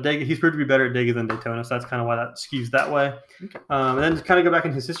 But Dega, he's proved to be better at Dega than Daytona, so that's kind of why that skews that way. Okay. And then to kind of go back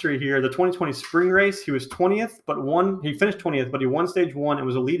in his history here, the 2020 spring race, he was 20th, he finished 20th, but he won stage 1 and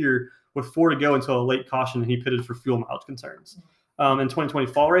was a leader with 4 to go until a late caution, and he pitted for fuel mileage concerns. In 2020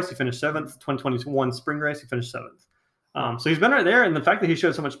 fall race, he finished 7th. 2021 spring race, he finished 7th. So he's been right there, and the fact that he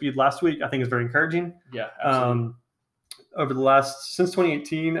showed so much speed last week, I think is very encouraging. Yeah, absolutely. Over the since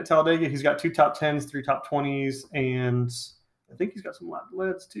 2018 at Talladega, he's got 2 top 10s, 3 top 20s, and I think he's got some lap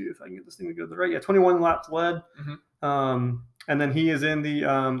leads too, if I can get this thing to go to the right. Yeah, 21 laps led. Mm-hmm. And then he is in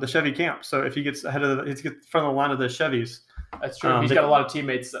the Chevy camp. So if he gets he gets front of the line of the Chevys. That's true. He's got a lot of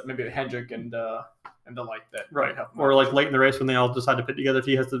teammates, maybe Hendrick and and the light that right. Or like late in the race when they all decide to pit together, if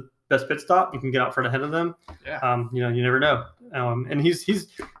he has the best pit stop, you can get out front ahead of them. Yeah. You never know. And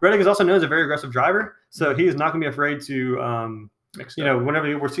Reddick is also known as a very aggressive driver, so he is not going to be afraid to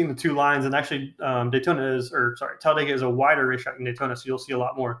whenever we're seeing the two lines, and actually Talladega is a wider racetrack than Daytona, so you'll see a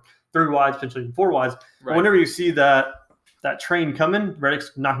lot more 3 wides, potentially 4 wides. Right. But whenever you see that train coming,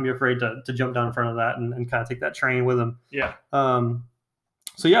 Reddick's not going to be afraid to jump down in front of that and kind of take that train with him. Yeah.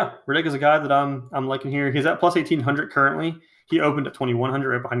 So yeah, Reddick is a guy that I'm liking here. He's at plus 1,800 currently. He opened at 2,100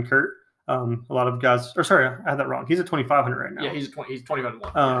 right behind Kurt. A lot of guys, I had that wrong. He's at 2,500 right now. Yeah, he's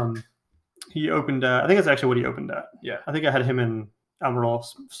 2,500. He opened. I think that's actually what he opened at. Yeah. I think I had him and Almirola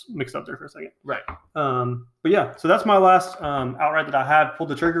mixed up there for a second. Right. But yeah, so that's my last outright that I have pulled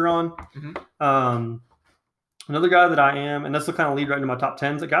the trigger on. Mm-hmm. Another guy that I am, and this will kind of lead right into my top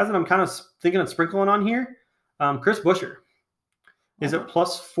 10s. The guys that I'm kind of thinking of sprinkling on here, Chris Buescher is at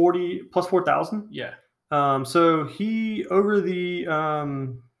plus 4,000. Yeah. So he over the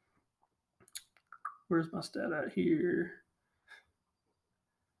where's my stat at here?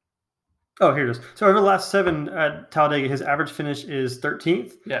 Oh, here it is. So over the last 7 at Talladega, his average finish is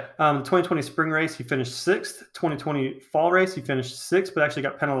 13th. Yeah. The 2020 spring race, he finished 6th. 2020 fall race, he finished 6th, but actually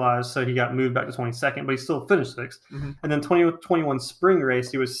got penalized, so he got moved back to 22nd, but he still finished 6th. Mm-hmm. And then 2021 spring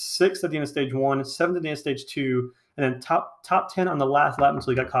race, he was 6th at the end of stage 1, 7th at the end of stage 2, and then top 10 on the last lap until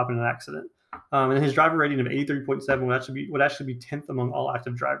he got caught in an accident. And his driver rating of 83.7 would actually be 10th among all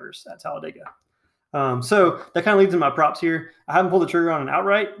active drivers at Talladega. So that kind of leads to my props here. I haven't pulled the trigger on an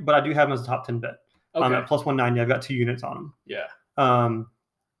outright, but I do have him as a top 10 bet. Okay. At plus 190, I've got 2 units on him. Yeah.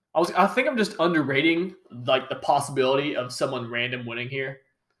 I think I'm just underrating like the possibility of someone random winning here,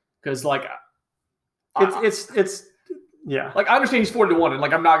 because like it's yeah. Like I understand he's 40-1, and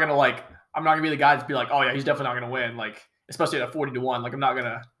like I'm not gonna be the guy to be like, oh yeah, he's definitely not gonna win. Like especially at 40-1, like I'm not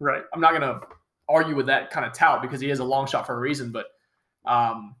gonna argue with that kind of tout because he is a long shot for a reason, but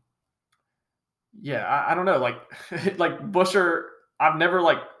yeah, I don't know. Like, like Buescher, I've never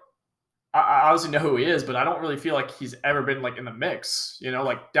like. I obviously know who he is, but I don't really feel like he's ever been like in the mix.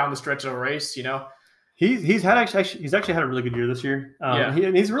 Like down the stretch of a race. He's actually had a really good year this year.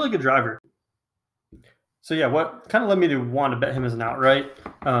 And he's a really good driver. So yeah, what kind of led me to want to bet him as an outright,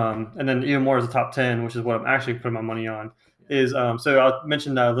 and then even more as a top 10, which is what I'm actually putting my money on. Is so I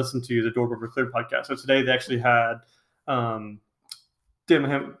mentioned I listened to the Door Clear podcast. So today they actually had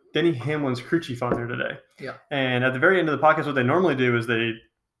Denny Hamlin's crew chief on there today. Yeah. And at the very end of the podcast, what they normally do is they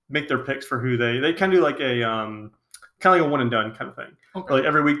make their picks for who they kind of do like a kind of like a one and done kind of thing. Okay. Like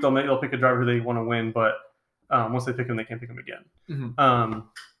every week they'll pick a driver who they want to win, but once they pick him, they can't pick him again. Mm-hmm.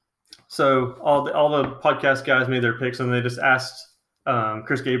 So all the podcast guys made their picks, and they just asked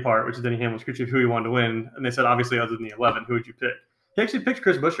Chris Gabehart, which is Denny Hamlin's crew chief, who he wanted to win, and they said obviously other than the 11, who would you pick? He actually picked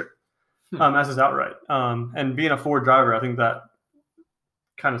Chris Buescher as his outright. And being a Ford driver, I think that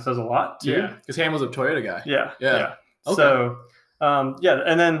kind of says a lot too. Yeah, because Hamlin's a Toyota guy. Yeah. Okay. So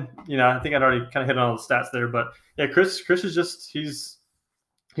and then I think I'd already kind of hit on all the stats there, but yeah, Chris is just he's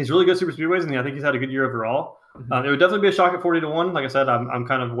really good at super speedways, and I think he's had a good year overall. Mm-hmm. It would definitely be a shock at 40-1. Like I said, I'm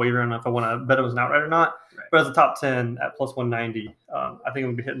kind of wavering if I want to bet him as an outright or not. Right. But as a top 10 at plus 190, I think I'm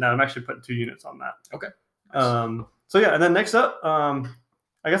gonna be hitting that. I'm actually putting 2 units on that. Okay. Nice. So yeah, and then next up, I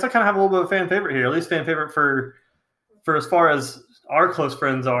guess I kind of have a little bit of a fan favorite here, at least fan favorite for as far as our close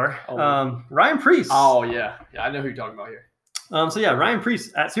friends are. Ryan Preece. Oh yeah, I know who you're talking about here. So yeah, Ryan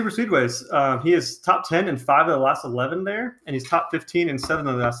Preece at Super Speedways. He is top 10 in 5 of the last 11 there, and he's top 15 in 7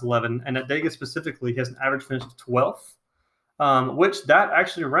 of the last 11. And at Dega specifically, he has an average finish of 12th, which that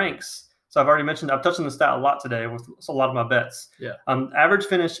actually ranks. So I've already mentioned, I've touched on the stat a lot today with a lot of my bets. Yeah. Average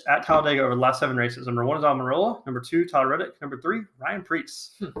finish at Talladega over the last 7 races. Number 1 is Almirola. Number 2, Todd Reddick. Number 3, Ryan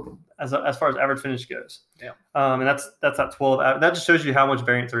Preece. As far as average finish goes. Yeah. And that's at 12. That just shows you how much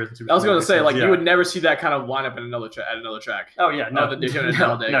variance there is in Super Speedway. I was going to say, like, you would never see that kind of lineup at another track. Oh yeah, no,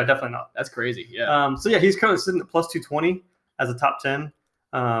 Talladega. No, definitely not. That's crazy. Yeah. So yeah, he's currently sitting at plus 220 as a top 10.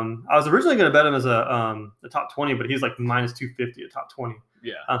 I was originally going to bet him as a top 20, but he's like minus 250 at top 20.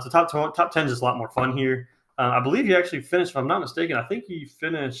 Yeah. So top 10 is just a lot more fun here. I believe he actually finished, if I'm not mistaken, I think he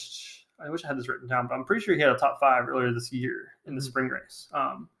finished, I wish I had this written down, but I'm pretty sure he had a top 5 earlier this year in the spring race.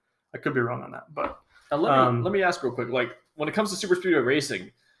 I could be wrong on that, but. Let me ask real quick, like when it comes to super speedway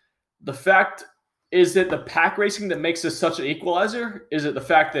racing, the fact is that the pack racing that makes this such an equalizer? Is it the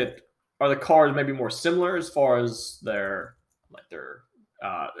fact that are the cars maybe more similar as far as their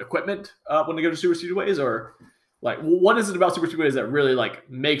equipment when they go to super speedways, or like what is it about super speedways that really like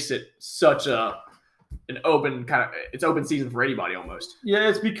makes it such an open it's open season for anybody almost? Yeah,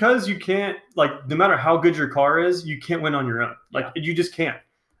 it's because you can't, like, no matter how good your car is, you can't win on your own. Like you just can't.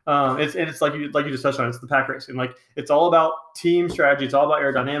 It's like you just touched on. It's the pack racing. Like it's all about team strategy. It's all about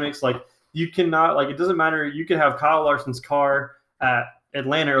aerodynamics. Like you cannot it doesn't matter. You can have Kyle Larson's car at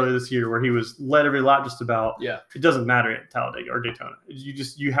Atlanta earlier this year where he was led every lap just about. Yeah. It doesn't matter at Talladega or Daytona.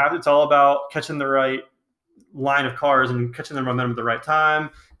 It's all about catching the right line of cars and catching their momentum at the right time,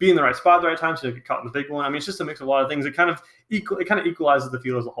 being in the right spot at the right time so you don't get caught in the big one. I mean, it's just a mix of a lot of things. It kind of equalizes the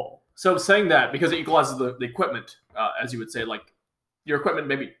field as a whole. So saying that, because it equalizes the equipment, as you would say, like your equipment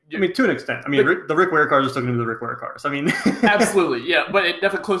maybe. I mean, to an extent. I mean, the Rick Ware cars are still going to be the Rick Ware cars. I mean. Absolutely, yeah. But it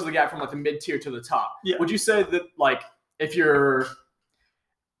definitely closes the gap from like the mid-tier to the top. Yeah. Would you say that like if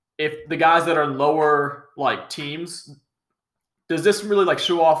the guys that are lower like teams, does this really like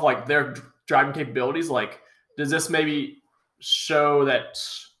show off like their driving capabilities? Like, does this maybe show that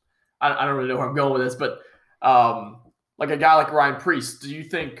I don't really know where I'm going with this, but like a guy like Ryan Preece, do you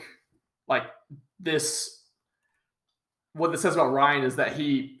think like what this says about Ryan is that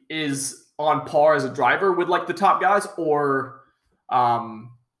he is on par as a driver with like the top guys, or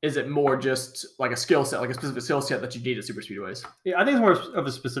is it more just like a skill set, like a specific skill set that you need at super speedways? Yeah, I think it's more of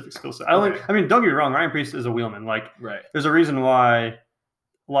a specific skill set. I mean, don't get me wrong, Ryan Preece is a wheelman. Like, right. There's a reason why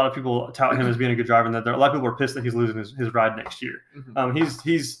a lot of people tout him as being a good driver, and that a lot of people are pissed that he's losing his ride next year. Mm-hmm.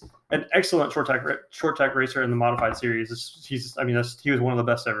 He's an excellent short track racer in the modified series. He was one of the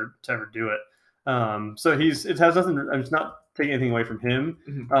best to ever do it. So it has nothing. It's not taking anything away from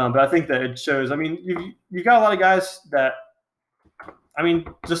him, but I think that it shows. I mean, you've got a lot of guys that. I mean,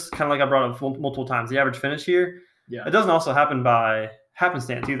 just kind of like I brought up multiple times, the average finish here. Yeah, it doesn't also happen by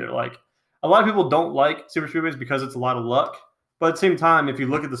happenstance either. Like a lot of people don't like super speedways because it's a lot of luck. But at the same time, if you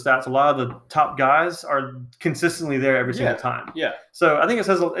look at the stats, a lot of the top guys are consistently there every single time. Yeah. So I think it's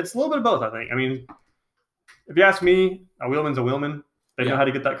a little bit of both, I think. I mean, if you ask me, a wheelman's a wheelman. They know how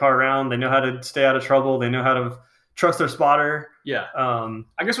to get that car around. They know how to stay out of trouble. They know how to trust their spotter. Yeah.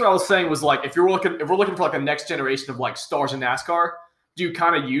 I guess what I was saying was like if we're looking for like a next generation of like stars in NASCAR, do you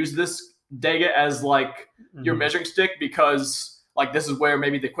kind of use this Dega as like your measuring stick because like this is where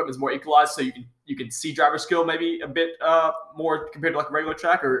maybe the equipment's more equalized, so you can see driver skill maybe a bit more compared to like a regular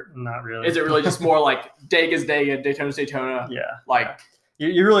track, or not really? Is it really just more like Dega's Dega, Daytona's Daytona? Yeah, like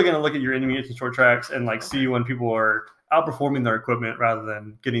you're really going to look at your intermediate and short tracks and like see when people are outperforming their equipment rather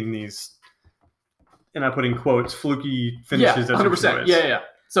than getting these, and I put in quotes, fluky finishes. Yeah, 100%. Yeah.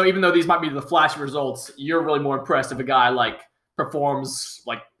 So even though these might be the flash results, you're really more impressed if a guy like performs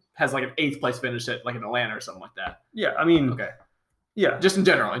like has like an 8th place finish at like in Atlanta or something like that. Yeah, I mean, okay. Yeah, just in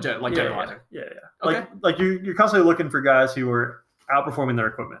general, generalizing. Yeah. Okay. Like you're constantly looking for guys who are outperforming their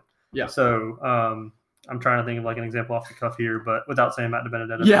equipment. Yeah. So I'm trying to think of like an example off the cuff here, but without saying Matt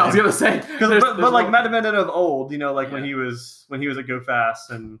DiBenedetto. Yeah, I was gonna say, but like Matt DiBenedetto of old, like when he was at Go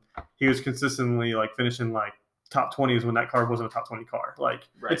Fast and he was consistently like finishing like top 20s when that car wasn't a top 20 car. Like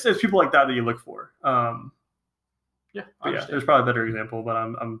it's people like that you look for. There's probably a better example, but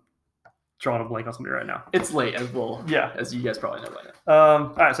I'm drawing a blank on somebody right now. It's late as well. Yeah, as you guys probably know by now.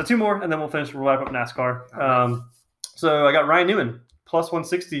 All right, so 2 more, and then we'll wrap up NASCAR. So I got Ryan Newman plus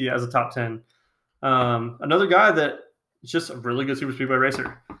 160 as a top 10. Another guy that is just a really good super speedway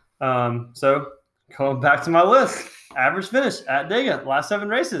racer. So going back to my list, average finish at Dega, last 7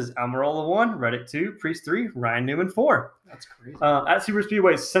 races: Almirola 1, Reddick 2, Preece 3, Ryan Newman 4. That's crazy. At super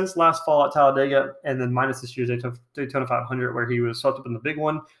speedways since last fall at Talladega, and then minus this year's Daytona 500 where he was swept up in the big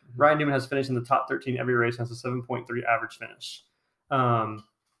one. Ryan Newman has finished in the top 13 every race and has a 7.3 average finish.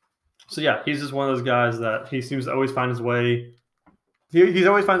 So yeah, he's just one of those guys that he seems to always find his way. He's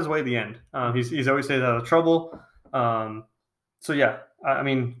always finds his way at the end. He's always stayed out of trouble. So yeah, I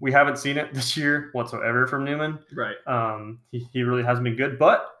mean, we haven't seen it this year whatsoever from Newman. Right. He really hasn't been good.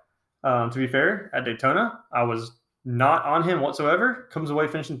 But to be fair, at Daytona, I was not on him whatsoever. Comes away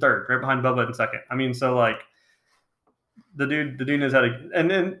finishing 3rd, right behind Bubba in 2nd. I mean, so like the dude knows how to,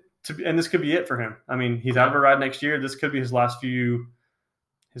 and this could be it for him. I mean, he's out of a ride next year. This could be his last few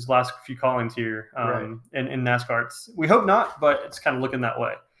callings here in NASCAR. We hope not, but it's kind of looking that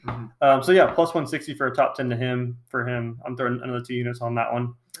way. So yeah, plus 160 for a top 10 to him. For him, I'm throwing another 2 units on that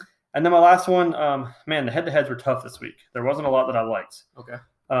one. And then my last one, man, the head-to-heads were tough this week. There wasn't a lot that I liked. Okay.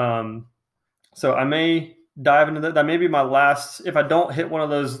 So I may dive into that. That may be my last. If I don't hit one of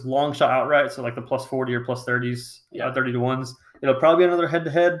those long shot outright, so like the plus 40 or plus 30s, 30 to 1s, it'll probably be another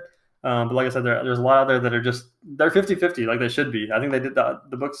head-to-head. But like I said, there's a lot out there that are they're 50-50, like they should be. I think they did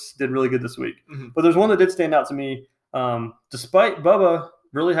the books did really good this week. But there's one that did stand out to me. Despite Bubba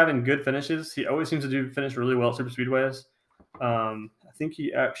really having good finishes, he always seems to finish really well at super speedways. I think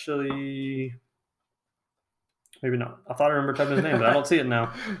he actually Maybe not. I thought I remember typing his name, but I don't see it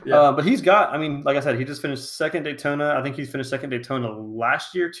now. Yeah. But he's got, I mean, like I said, he just finished second Daytona. I think he's finished second Daytona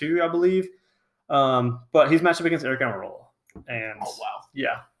last year too, I believe. But he's matched up against Eric Almirola. And Oh, wow.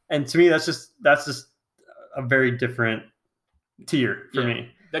 yeah. And to me, that's just a very different tier for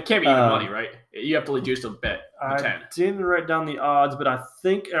me. That can't be even money, right? You have to reduce to bet I 10. didn't write down the odds, but I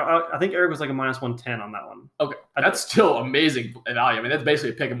think Eric was like a minus 110 on that one. Okay, that's still amazing value. I mean, that's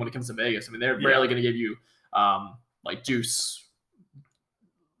basically a pick 'em when it comes to Vegas. I mean, they're rarely going to give you like juice,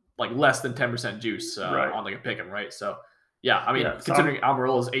 like less than 10% juice on like a pick 'em, right? So yeah, I mean, considering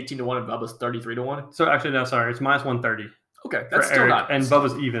Almirola is 18 to 1 and Bubba's 33 to 1. So actually, no, sorry, it's minus 130. Okay, that's still Eric, not, and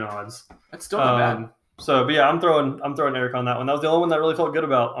Bubba's even odds. That's still not bad. So, but yeah, I'm throwing Eric on that one. That was the only one that I really felt good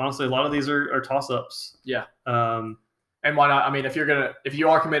about. Honestly, a lot of these are toss-ups. Yeah. And why not? I mean, if you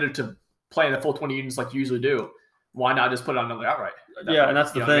are committed to playing the full 20 units like you usually do, why not just put it on another outright? And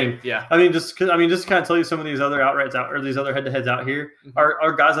that's the thing. Yeah. I mean, just to kind of tell you some of these other outrights or these other head-to-heads out here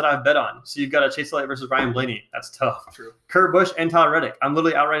are guys that I've bet on. So you've got a Chase Elliott versus Ryan Blaney. That's tough. True. Kurt Busch and Tyler Reddick. I'm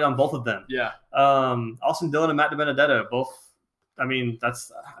literally outright on both of them. Yeah. Austin Dillon and Matt DiBenedetto both. I mean,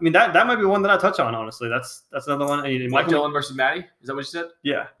 that might be one that I touch on, honestly. That's another one. Mike Dillon versus Matty? Is that what you said?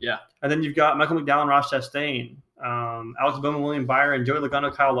 Yeah. Yeah. And then you've got Michael McDowell, Ross Chastain, Alex Bowman, William Byron, Joey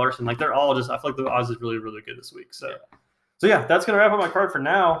Logano, Kyle Larson. Like, they're all just – I feel like the odds is really, really good this week. So yeah, that's going to wrap up my card for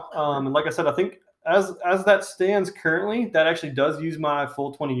now. And like I said, I think as that stands currently, that actually does use my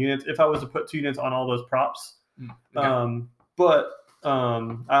full 20 units if I was to put 2 units on all those props. Okay. But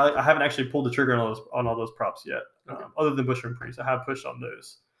I haven't actually pulled the trigger on all those props yet. Other than Buescher and Priest, I have pushed on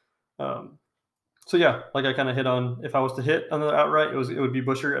those. So yeah, like I kind of hit on, if I was to hit another outright, it would be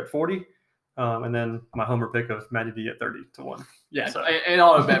Buescher at 40, and then my homer pick of Matty D at 30 to 1. Yeah, so. And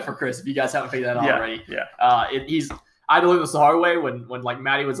I'll bet for Chris if you guys haven't figured that out already. Yeah. I had to learn this the hard way when like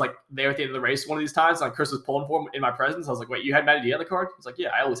Matty was like there at the end of the race one of these times, like Chris was pulling for him in my presence. I was like, wait, you had Matty D on the card? He's like, yeah,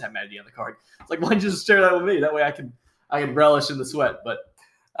 I always have Matty D on the card. It's like, why don't you just share that with me? That way I can relish in the sweat. But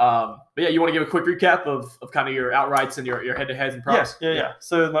yeah, you want to give a quick recap of kind of your outrights and your head-to-heads and props? Yeah.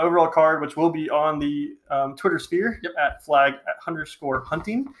 So my overall card, which will be on the Twitter sphere at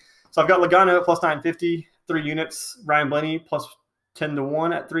 @flag_hunting. So I've got Logano at plus 950, 3 units. Ryan Blaney plus 10 to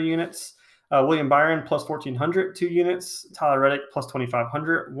 1 at 3 units. William Byron plus 1,400, 2 units. Tyler Reddick plus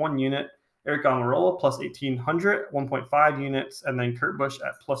 2,500, 1 unit. Eric Almirola plus 1,800, 1.5 units. And then Kurt Busch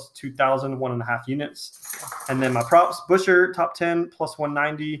at plus 2,000, 1.5 units. And then my props, Buescher top 10 plus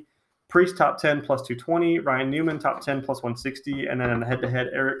 190. Priest top 10 plus 220. Ryan Newman top 10 plus 160. And then in the head-to-head,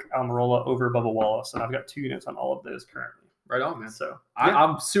 Eric Almirola over Bubba Wallace. And I've got 2 units on all of those currently. Right on, man. So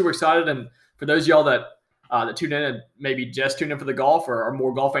I'm super excited. And for those of y'all that tune in and maybe just tune in for the golf or are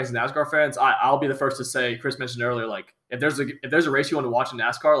more golf fans than NASCAR fans, I'll be the first to say, Chris mentioned earlier, like if there's a race you want to watch in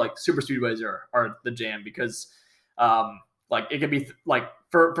NASCAR, like super speedways are the jam because like it could be like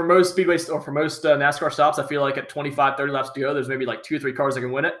for most speedways or for most NASCAR stops, I feel like at 25, 30 laps to go, there's maybe like 2 or 3 cars that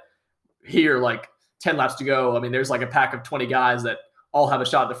can win it. Here, like 10 laps to go, I mean, there's like a pack of 20 guys that all have a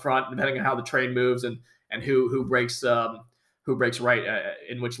shot at the front, depending on how the train moves and who breaks right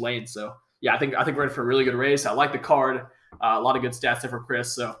in which lane. So yeah, I think we're in for a really good race. I like the card. A lot of good stats there for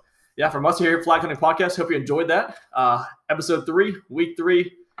Chris. So yeah, from us here at Flag Hunting Podcast, hope you enjoyed that. Episode 3, week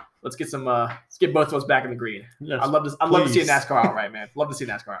 3. Let's get both of us back in the green. Yes, I'd love to see a NASCAR outright, man. Love to see a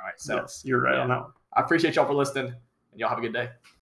NASCAR outright. So yes, you're right on that one. I appreciate y'all for listening, and y'all have a good day.